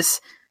he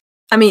says,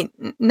 I mean,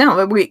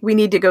 no, we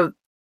need to go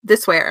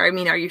this way. I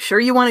mean, are you sure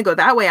you want to go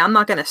that way? I'm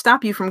not going to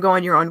stop you from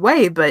going your own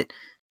way, but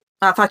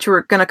I thought you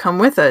were going to come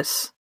with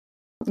us.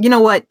 You know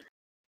what?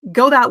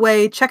 Go that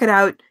way, check it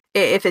out.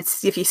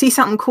 If you see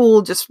something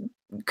cool, just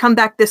come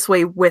back this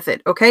way with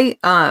it, okay?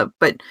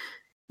 But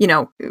you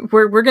know,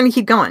 we're going to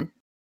keep going.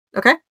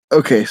 Okay?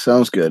 Okay,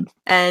 sounds good.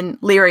 And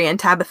Leary and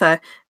Tabitha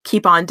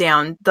keep on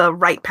down the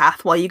right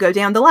path while you go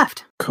down the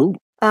left. Cool.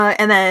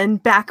 And then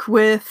back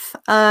with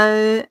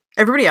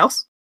everybody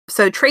else.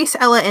 So Trace,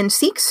 Ella, and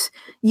Seeks,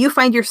 you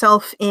find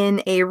yourself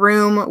in a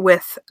room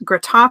with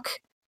Gratok,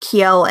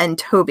 Kiel, and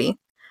Toby.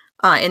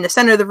 In the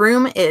center of the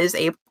room is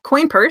a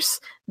coin purse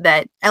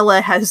that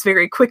Ella has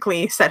very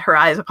quickly set her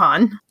eyes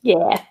upon.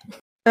 Yeah.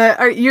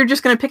 You're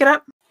just going to pick it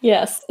up?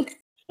 Yes.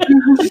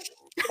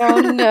 Oh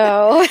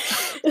no.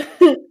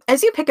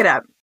 As you pick it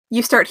up,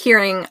 you start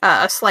hearing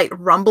a slight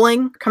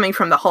rumbling coming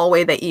from the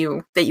hallway that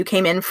you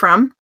came in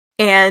from,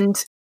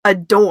 and a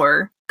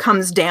door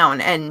comes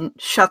down and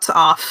shuts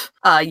off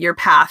your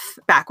path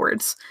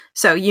backwards.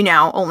 So you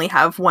now only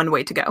have one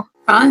way to go.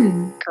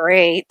 fun.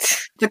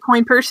 Great. The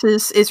coin purse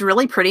is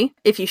really pretty.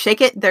 If you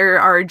shake it, there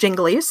are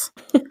jinglies.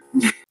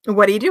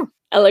 What do you do?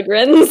 Ella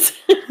grins.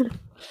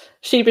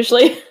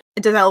 Sheepishly.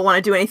 Does Ella want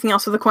to do anything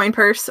else with the coin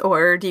purse,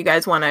 or do you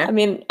guys want I to...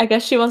 mean, I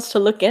guess she wants to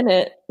look in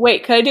it.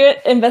 Wait, could I do an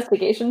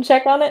investigation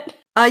check on it?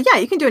 Yeah,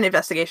 you can do an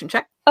investigation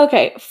check.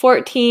 Okay,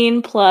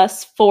 14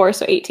 plus 4,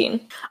 so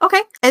 18.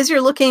 Okay. As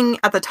you're looking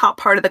at the top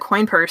part of the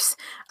coin purse,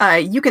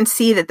 you can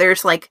see that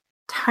there's like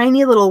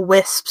tiny little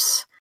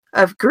wisps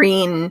of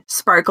green,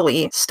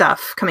 sparkly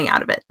stuff coming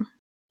out of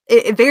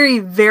it. Very,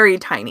 very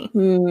tiny.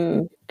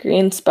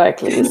 Green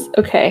sparklies.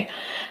 Okay.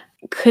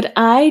 Could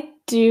I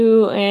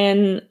do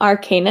an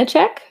Arcana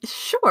check?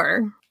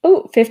 Sure.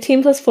 Oh,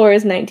 15 plus 4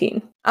 is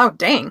 19. Oh,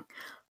 dang.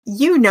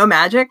 You know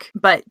magic,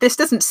 but this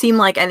doesn't seem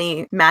like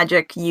any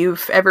magic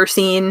you've ever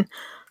seen.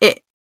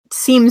 It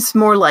seems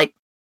more like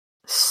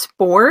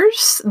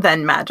spores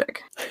than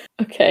magic.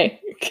 Okay.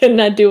 Can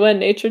I do a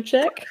nature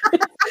check? I'm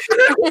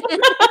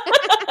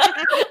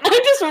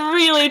just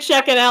really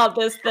checking out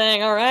this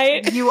thing, all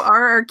right? You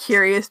are a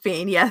curious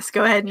being. Yes,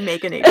 go ahead and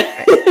make a nature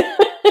check.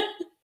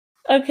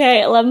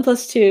 Okay, 11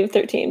 plus 2,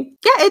 13.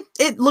 Yeah,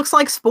 it looks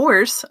like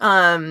spores.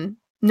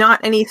 not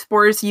any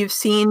spores you've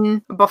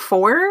seen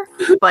before,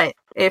 but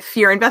if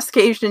your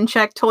investigation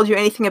check told you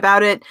anything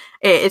about it,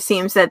 it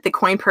seems that the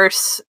coin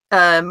purse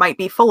might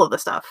be full of the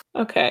stuff.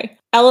 Okay.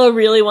 Ella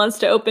really wants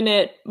to open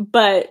it,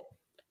 but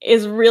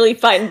is really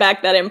fighting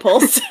back that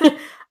impulse.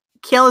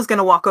 Kiel is going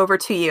to walk over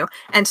to you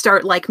and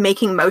start like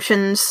making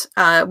motions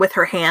with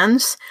her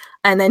hands,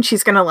 and then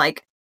she's going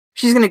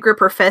to grip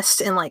her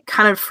fist in like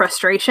kind of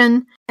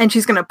frustration, and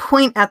she's going to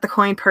point at the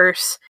coin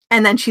purse,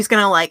 and then she's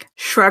going to like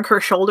shrug her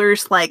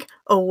shoulders like,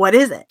 "Oh, what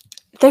is it?"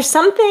 There's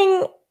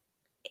something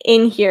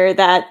in here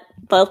that,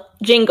 well,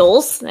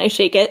 jingles. I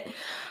shake it.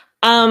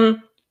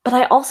 But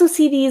I also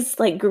see these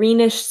like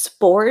greenish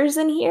spores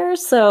in here,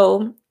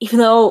 so even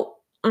though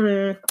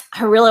I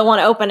really want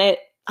to open it,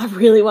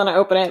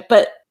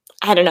 but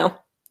I don't know.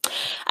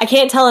 I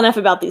can't tell enough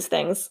about these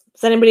things.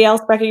 Does anybody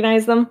else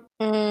recognize them?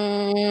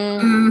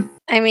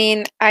 I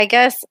mean, I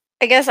guess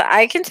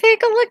I can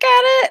take a look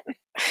at it.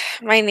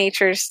 My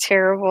nature's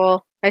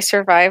terrible. My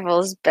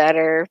survival's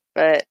better,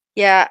 but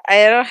yeah,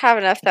 I don't have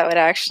enough that would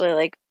actually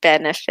like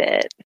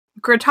benefit.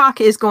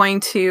 Gratok is going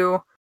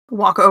to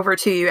walk over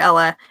to you,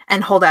 Ella,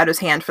 and hold out his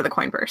hand for the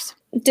coin purse.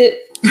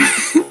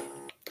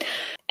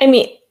 I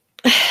mean,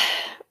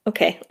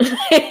 okay.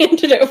 I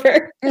hand it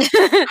over.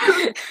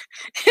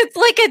 It's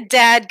like a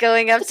dad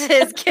going up to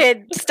his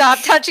kid,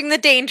 "Stop touching the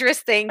dangerous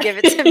thing, give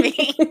it to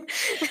me."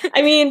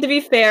 I mean, to be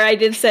fair, I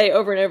did say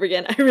over and over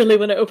again, I really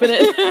want to open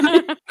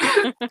it.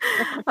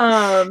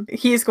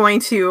 He's going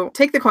to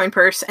take the coin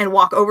purse and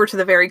walk over to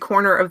the very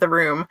corner of the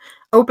room,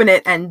 open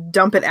it and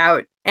dump it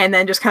out, and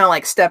then just kind of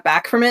like step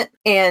back from it.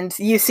 And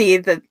you see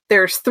that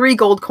there's 3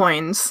 gold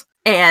coins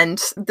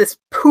and this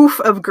poof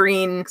of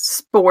green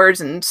spores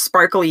and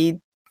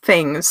sparkly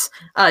things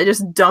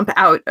just dump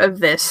out of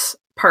this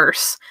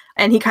purse.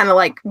 And he kind of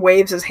like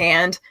waves his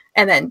hand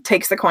and then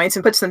takes the coins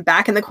and puts them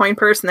back in the coin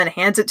purse and then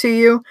hands it to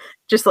you.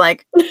 Just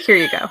like, here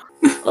you go.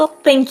 Well,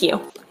 thank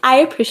you. I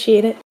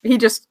appreciate it. He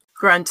just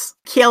grunts.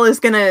 Kiel is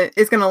gonna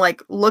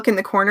like look in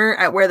the corner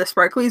at where the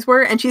sparklies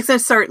were, and she's gonna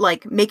start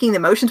like making the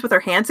motions with her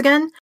hands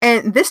again.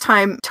 And this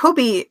time,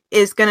 Toby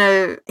he's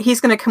gonna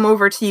come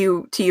over to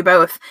you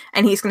both,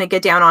 and he's gonna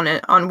get down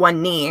on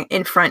one knee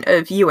in front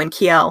of you and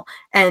Kiel,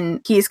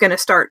 and he's gonna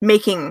start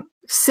making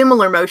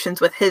similar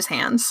motions with his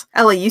hands.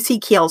 Ella, you see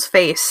Kiel's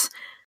face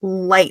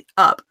light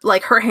up.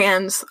 Like her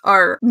hands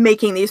are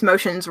making these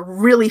motions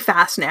really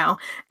fast now,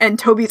 and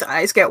Toby's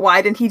eyes get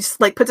wide, and he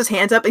just like puts his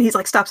hands up and he's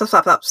like,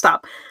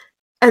 stop.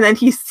 And then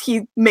he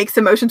makes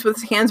the motions with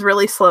his hands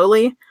really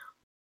slowly,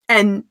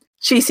 and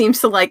she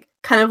seems to like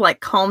kind of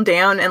like calm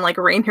down and like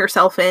rein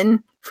herself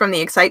in from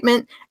the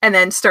excitement, and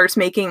then starts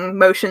making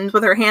motions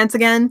with her hands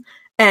again.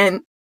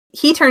 And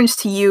he turns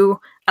to you,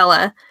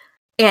 Ella,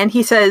 and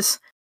he says,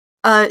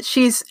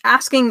 she's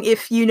asking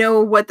if you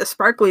know what the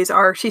sparklies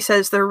are. She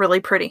says they're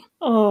really pretty.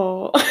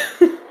 Oh,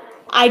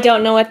 I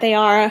don't know what they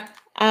are,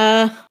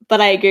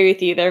 but I agree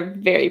with you. They're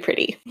very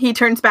pretty. He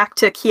turns back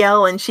to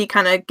Kiel, and she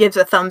kind of gives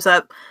a thumbs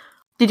up.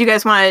 Did you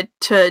guys want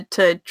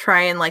to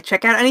try and like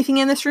check out anything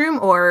in this room,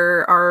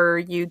 or are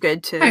you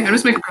good to? Hey, I'm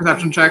just making a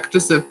perception check,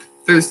 just if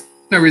there's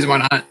no reason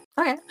why not.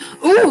 Okay.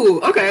 Ooh,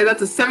 okay,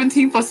 that's a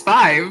 17 plus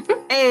 5.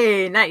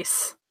 Hey,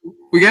 nice.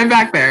 We're getting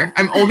back there.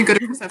 I'm only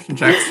good at perception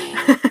checks.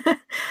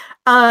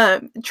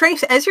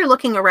 Trace, as you're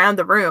looking around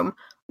the room,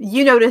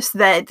 you notice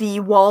that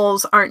the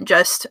walls aren't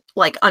just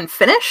like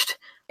unfinished.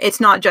 It's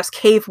not just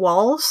cave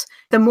walls.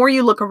 The more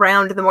you look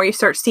around, the more you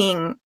start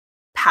seeing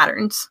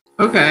patterns.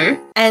 Okay.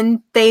 And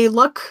they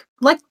look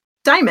like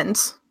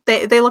diamonds.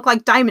 They look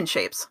like diamond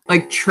shapes.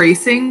 Like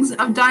tracings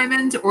of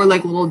diamonds, or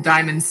like little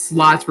diamond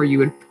slots where you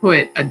would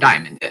put a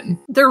diamond in?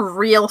 They're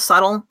real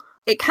subtle.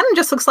 It kind of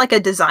just looks like a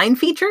design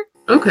feature.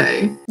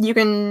 Okay. You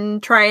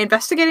can try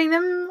investigating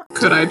them.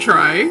 Could I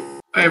try?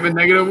 I have a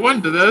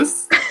 -1 to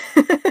this.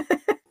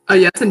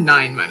 Yeah, it's a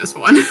 9 minus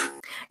 1.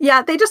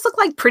 Yeah, they just look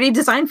like pretty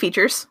design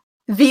features.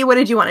 V, what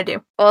did you want to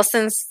do? Well,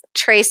 since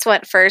Trace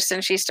went first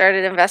and she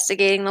started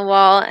investigating the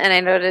wall, and I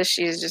noticed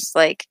she's just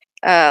like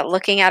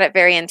looking at it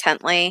very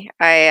intently,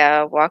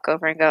 I walk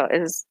over and go,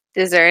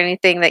 Is there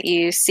anything that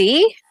you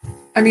see?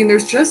 I mean,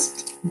 there's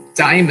just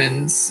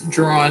diamonds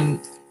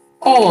drawn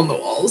all on the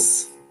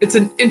walls. It's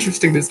an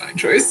interesting design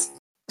choice.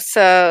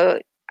 So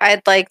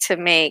I'd like to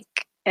make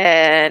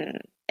an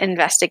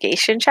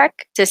investigation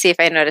check to see if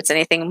I notice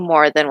anything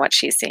more than what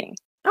she's seeing.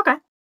 Okay.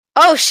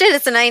 Oh shit,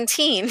 it's a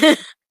 19.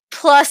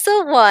 Plus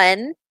a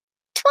 1,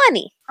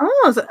 20.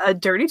 Oh, it's a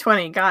dirty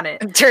 20. Got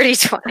it. Dirty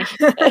 20.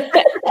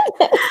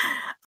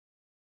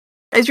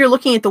 As you're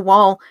looking at the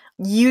wall,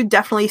 you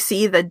definitely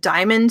see the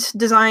diamond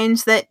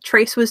designs that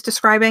Trace was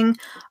describing.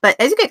 But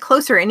as you get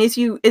closer and as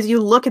you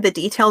look at the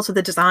details of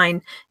the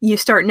design, you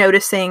start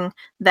noticing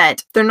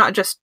that they're not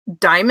just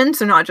diamonds.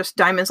 They're not just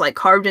diamonds like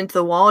carved into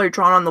the wall or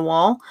drawn on the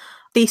wall.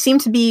 They seem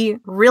to be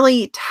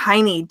really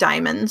tiny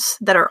diamonds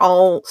that are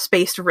all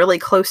spaced really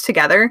close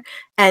together.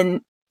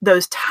 And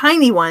those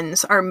tiny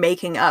ones are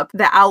making up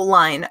the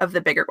outline of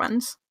the bigger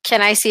ones.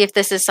 Can I see if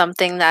this is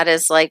something that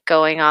is like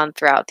going on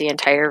throughout the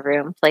entire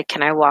room? Like,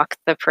 can I walk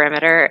the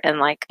perimeter and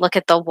like look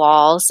at the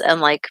walls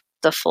and like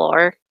the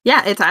floor?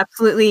 Yeah, it's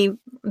absolutely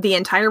the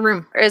entire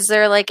room. Is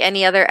there like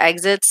any other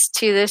exits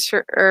to this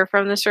or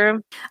from this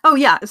room? Oh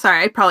yeah,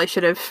 sorry, I probably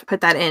should have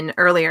put that in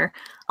earlier.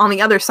 On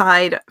the other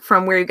side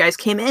from where you guys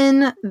came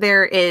in,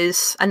 there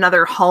is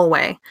another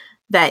hallway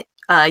that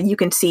you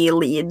can see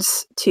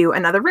leads to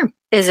another room.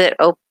 Is it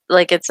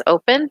like it's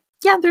open?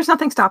 Yeah, there's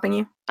nothing stopping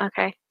you.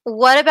 Okay.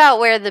 What about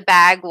where the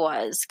bag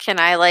was? Can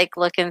I like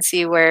look and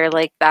see where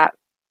like that?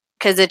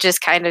 Because it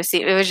just kind of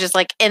it was just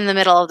like in the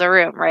middle of the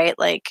room, right?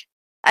 Like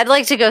I'd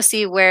like to go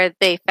see where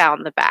they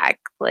found the bag,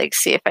 like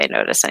see if I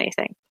notice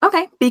anything.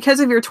 Okay, because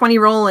of your 20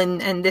 roll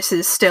and this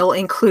is still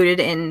included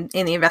in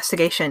the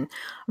investigation,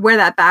 where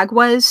that bag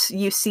was,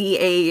 you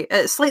see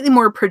a slightly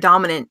more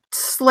predominant,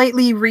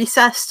 slightly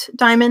recessed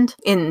diamond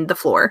in the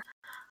floor.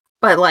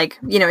 But like,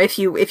 you know, if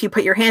you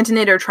put your hand in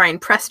it or try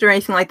and press it or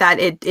anything like that,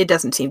 it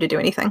doesn't seem to do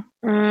anything.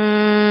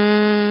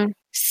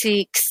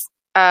 Seeks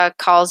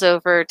calls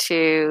over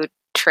to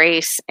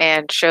Trace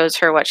and shows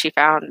her what she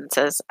found and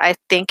says, I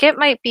think it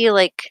might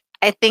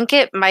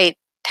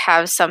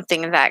have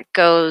something that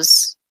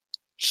goes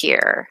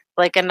here,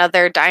 like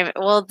another diamond.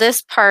 Well,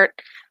 this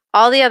part,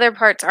 all the other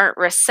parts aren't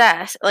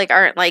recessed,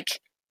 aren't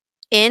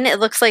in. It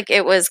looks like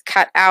it was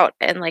cut out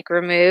and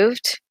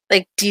removed.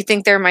 Like, do you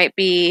think there might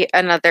be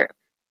another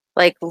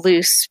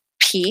loose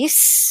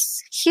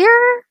piece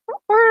here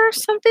or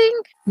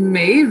something?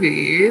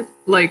 Maybe.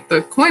 Like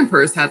the coin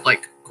purse had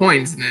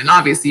coins in it, and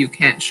obviously you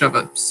can't shove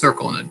a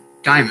circle in a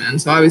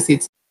diamond, so obviously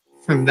it's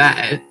from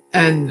that.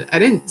 And I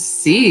didn't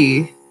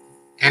see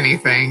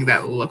anything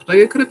that looked like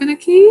it could have been a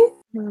key.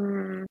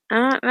 I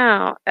don't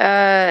know.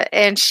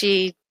 And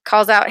she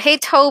calls out, "Hey,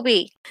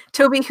 Toby!"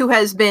 Toby, who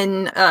has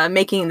been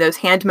making those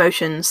hand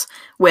motions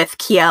with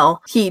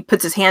Kiel, he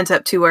puts his hands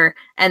up to her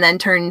and then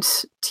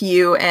turns to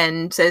you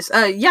and says,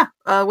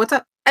 what's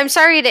up? I'm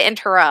sorry to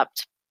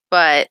interrupt,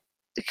 but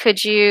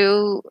could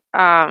you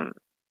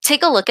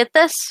take a look at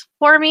this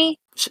for me?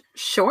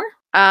 Sure.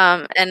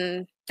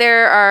 And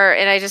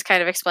I just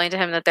kind of explained to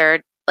him that there are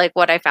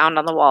what I found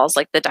on the walls,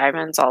 the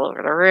diamonds all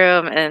over the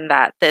room, and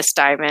that this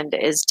diamond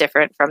is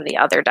different from the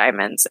other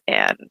diamonds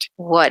and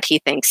what he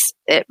thinks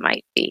it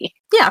might be.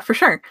 Yeah, for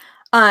sure.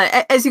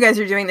 As you guys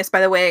are doing this,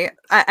 by the way,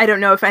 I don't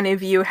know if any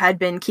of you had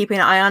been keeping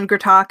an eye on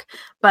Gertok,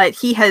 but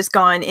he has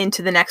gone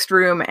into the next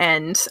room,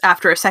 and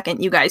after a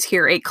second, you guys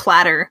hear a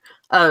clatter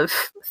of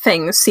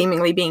things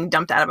seemingly being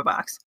dumped out of a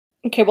box.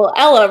 Okay, well,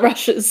 Ella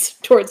rushes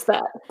towards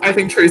that. I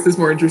think Trace is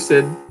more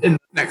interested in the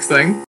next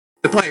thing.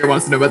 The player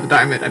wants to know about the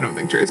diamond. I don't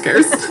think Trace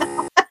cares.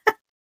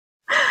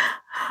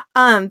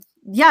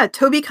 Yeah,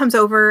 Toby comes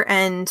over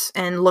and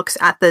looks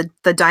at the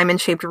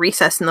diamond-shaped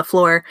recess in the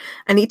floor,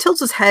 and he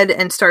tilts his head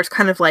and starts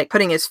kind of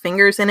putting his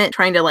fingers in it,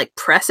 trying to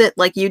press it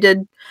like you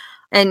did.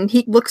 And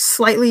he looks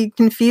slightly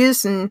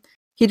confused, and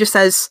he just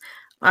says,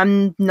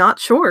 I'm not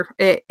sure.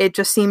 It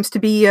just seems to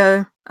be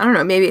I don't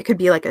know, maybe it could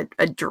be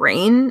a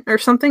drain or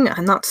something.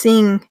 I'm not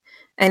seeing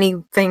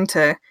anything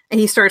and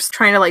he starts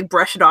trying to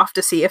brush it off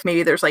to see if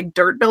maybe there's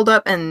dirt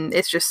buildup, and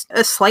it's just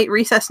a slight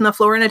recess in the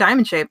floor in a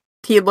diamond shape.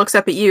 He looks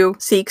up at you,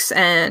 Seeks,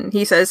 and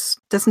he says,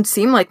 doesn't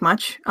seem like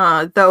much,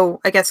 though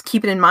I guess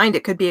keep it in mind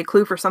it could be a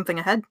clue for something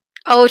ahead.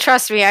 Oh,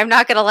 trust me, I'm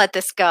not gonna let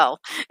this go.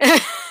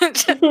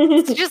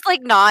 Just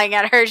gnawing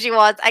at her. She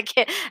wants, I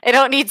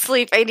don't need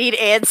sleep, I need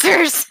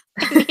answers.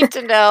 I need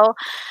to know.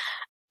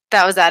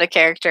 That was out of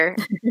character.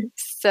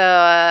 So,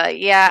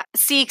 yeah,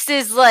 Seeks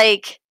is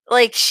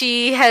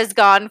she has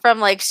gone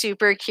from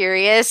super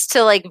curious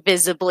to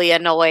visibly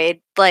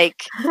annoyed.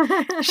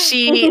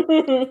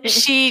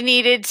 She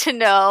needed to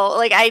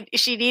know,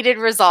 she needed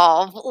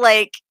resolve,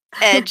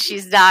 and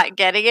she's not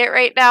getting it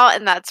right now,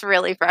 and that's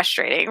really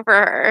frustrating for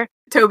her.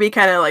 Toby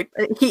kind of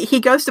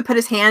he goes to put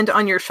his hand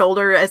on your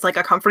shoulder as a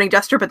comforting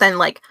gesture, but then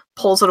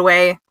pulls it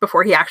away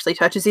before he actually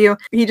touches you.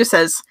 He just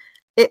says,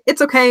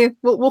 it's okay,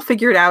 we'll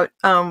figure it out.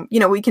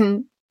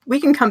 We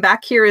can come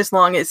back here as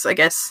long as, I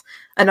guess,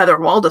 another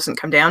wall doesn't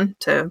come down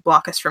to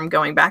block us from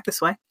going back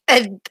this way.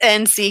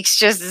 And Seeks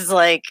just is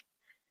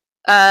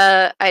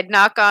I'd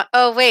knock on...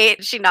 Oh,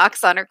 wait, she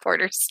knocks on her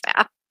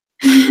quarterstaff.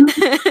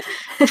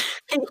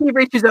 He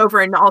reaches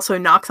over and also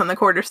knocks on the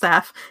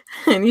quarterstaff,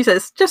 and he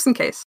says, just in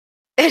case.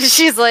 And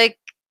she's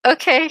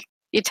okay,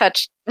 you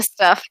touched the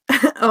stuff.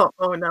 Oh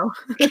no.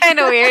 Kind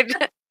of weird.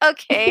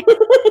 Okay.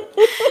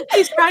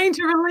 He's trying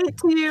to relate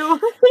to you.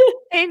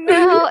 I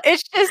know.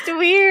 It's just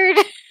weird.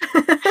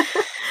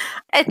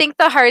 I think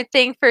the hard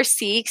thing for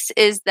Seeks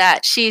is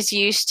that she's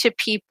used to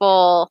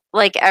people,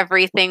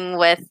 everything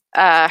with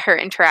her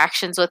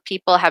interactions with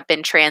people have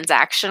been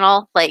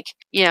transactional.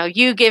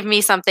 You give me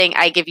something,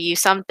 I give you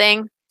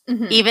something.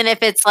 Mm-hmm. Even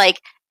if it's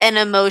an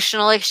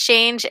emotional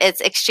exchange,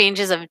 it's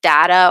exchanges of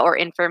data or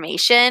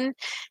information.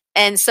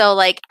 And so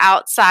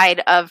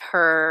outside of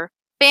her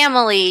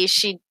family,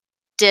 she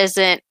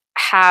doesn't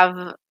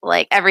have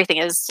everything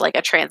is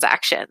a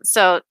transaction.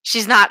 So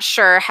she's not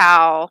sure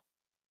how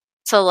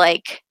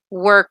to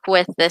work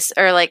with this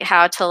or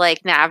how to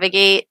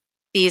navigate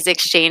these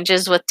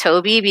exchanges with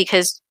Toby,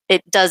 because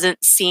it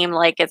doesn't seem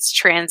like it's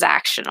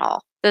transactional.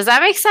 Does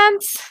that make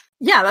sense?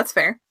 Yeah, that's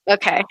fair.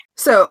 Okay.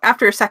 So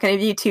after a second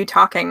of you two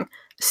talking,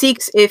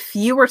 Seeks, if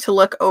you were to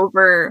look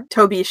over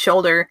Toby's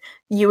shoulder,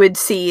 you would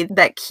see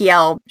that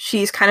Kiel,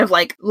 she's kind of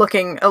like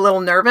looking a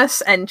little nervous,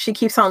 and she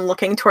keeps on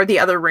looking toward the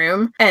other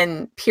room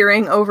and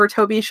peering over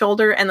Toby's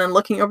shoulder and then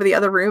looking over the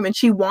other room, and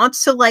she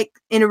wants to like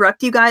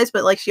interrupt you guys,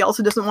 but like she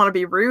also doesn't want to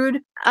be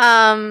rude.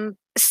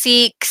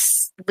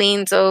 Seeks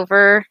leans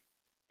over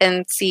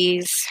and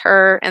sees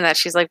her and that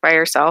she's like by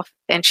herself,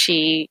 and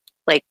she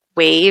like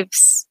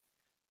waves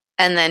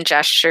and then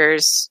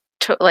gestures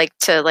to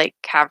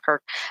have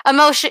her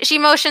emotion. She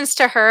motions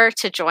to her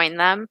to join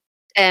them,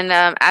 and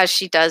as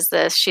she does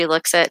this, she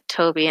looks at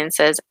Toby and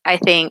says, "I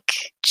think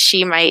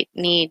she might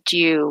need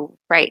you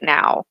right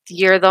now.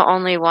 You're the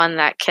only one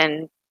that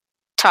can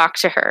talk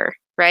to her,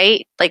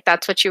 right? Like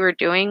that's what you were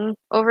doing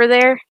over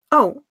there."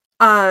 Oh,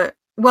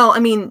 well, I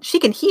mean, she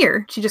can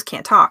hear, she just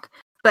can't talk.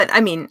 But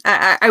I mean,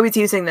 I was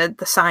using the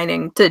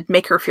signing to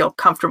make her feel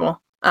comfortable,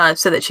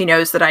 so that she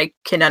knows that I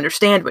can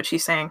understand what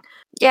she's saying.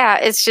 Yeah,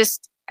 it's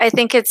just, I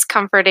think it's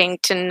comforting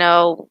to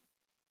know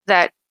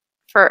that,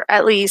 for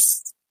at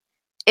least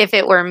if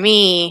it were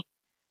me,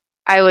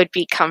 I would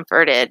be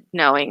comforted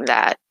knowing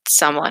that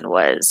someone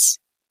was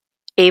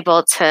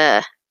able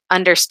to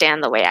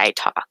understand the way I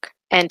talk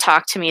and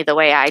talk to me the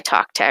way I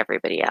talk to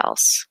everybody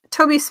else.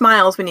 Toby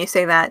smiles when you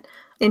say that,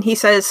 and he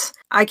says,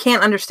 I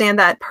can't understand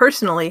that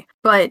personally,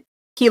 but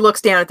he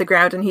looks down at the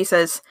ground and he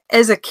says,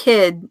 as a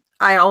kid,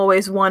 I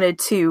always wanted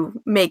to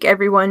make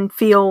everyone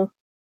feel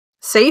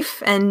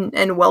safe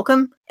and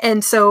welcome.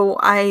 And so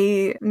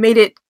I made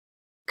it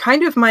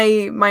kind of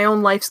my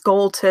own life's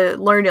goal to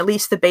learn at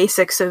least the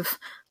basics of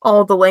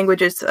all the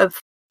languages of...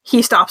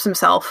 He stops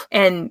himself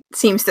and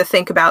seems to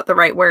think about the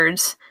right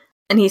words.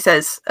 And he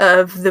says,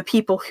 of the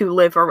people who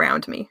live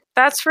around me.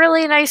 That's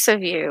really nice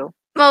of you.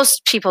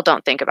 Most people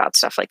don't think about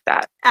stuff like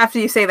that. After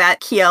you say that,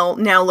 Kiel,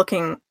 now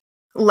looking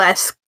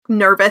less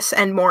nervous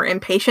and more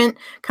impatient,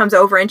 comes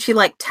over and she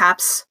like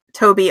taps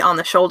Toby on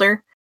the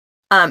shoulder.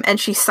 And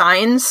she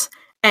signs,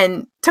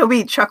 and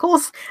Toby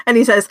chuckles, and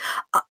he says,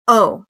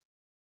 oh,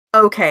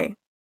 okay.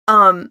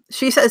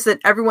 She says that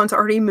everyone's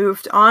already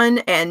moved on,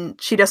 and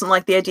she doesn't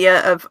like the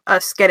idea of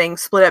us getting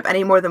split up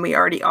any more than we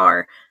already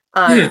are.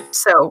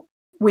 So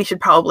we should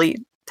probably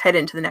head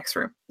into the next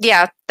room.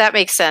 Yeah, that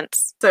makes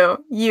sense.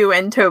 So you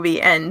and Toby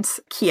and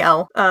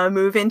Kiel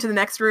move into the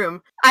next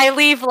room. I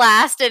leave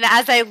last, and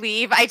as I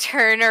leave, I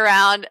turn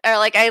around, or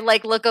I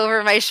look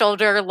over my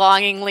shoulder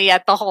longingly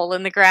at the hole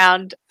in the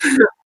ground.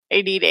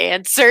 I need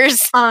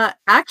answers.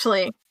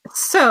 Actually,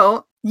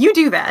 so you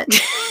do that.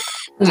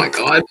 Oh my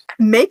god.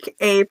 Make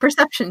a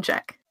perception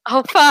check.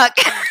 Oh, fuck.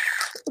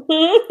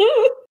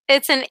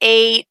 It's an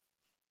 8.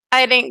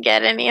 I didn't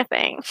get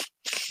anything.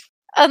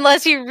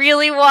 Unless you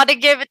really want to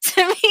give it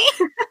to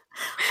me.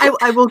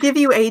 I will give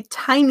you a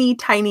tiny,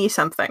 tiny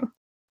something.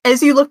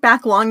 As you look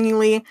back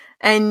longingly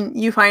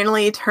and you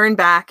finally turn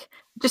back,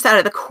 just out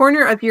of the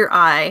corner of your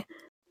eye,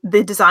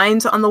 the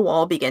designs on the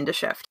wall begin to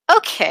shift.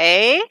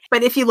 Okay.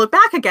 But if you look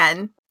back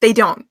again, they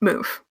don't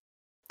move.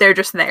 They're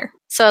just there.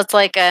 So it's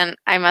like an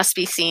I must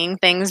be seeing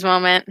things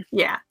moment.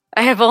 Yeah.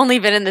 I have only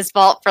been in this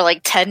vault for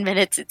 10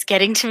 minutes. It's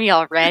getting to me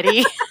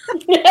already.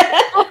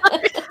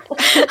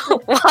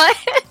 What?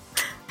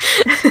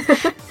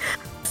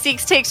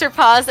 Seeks takes her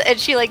paws and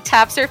she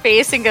taps her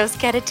face and goes,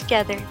 get it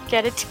together,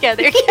 get it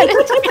together, get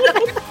it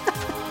together.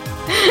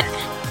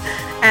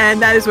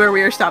 And that is where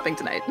we are stopping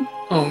tonight.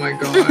 Oh my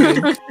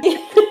god.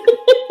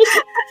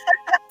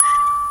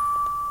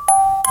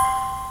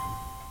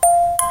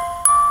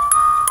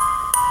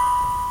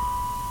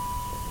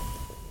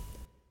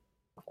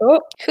 Oh,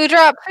 Who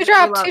dropped? Who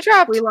dropped? Who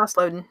dropped? We lost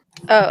Loden.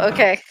 Oh,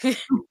 okay.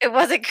 It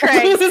wasn't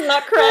Craig. this is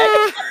not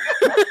Craig.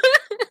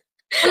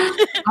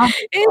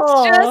 It's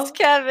Aw. just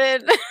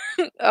Kevin.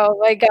 Oh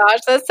my gosh,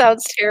 that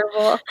sounds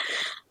terrible.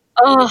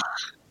 Oh,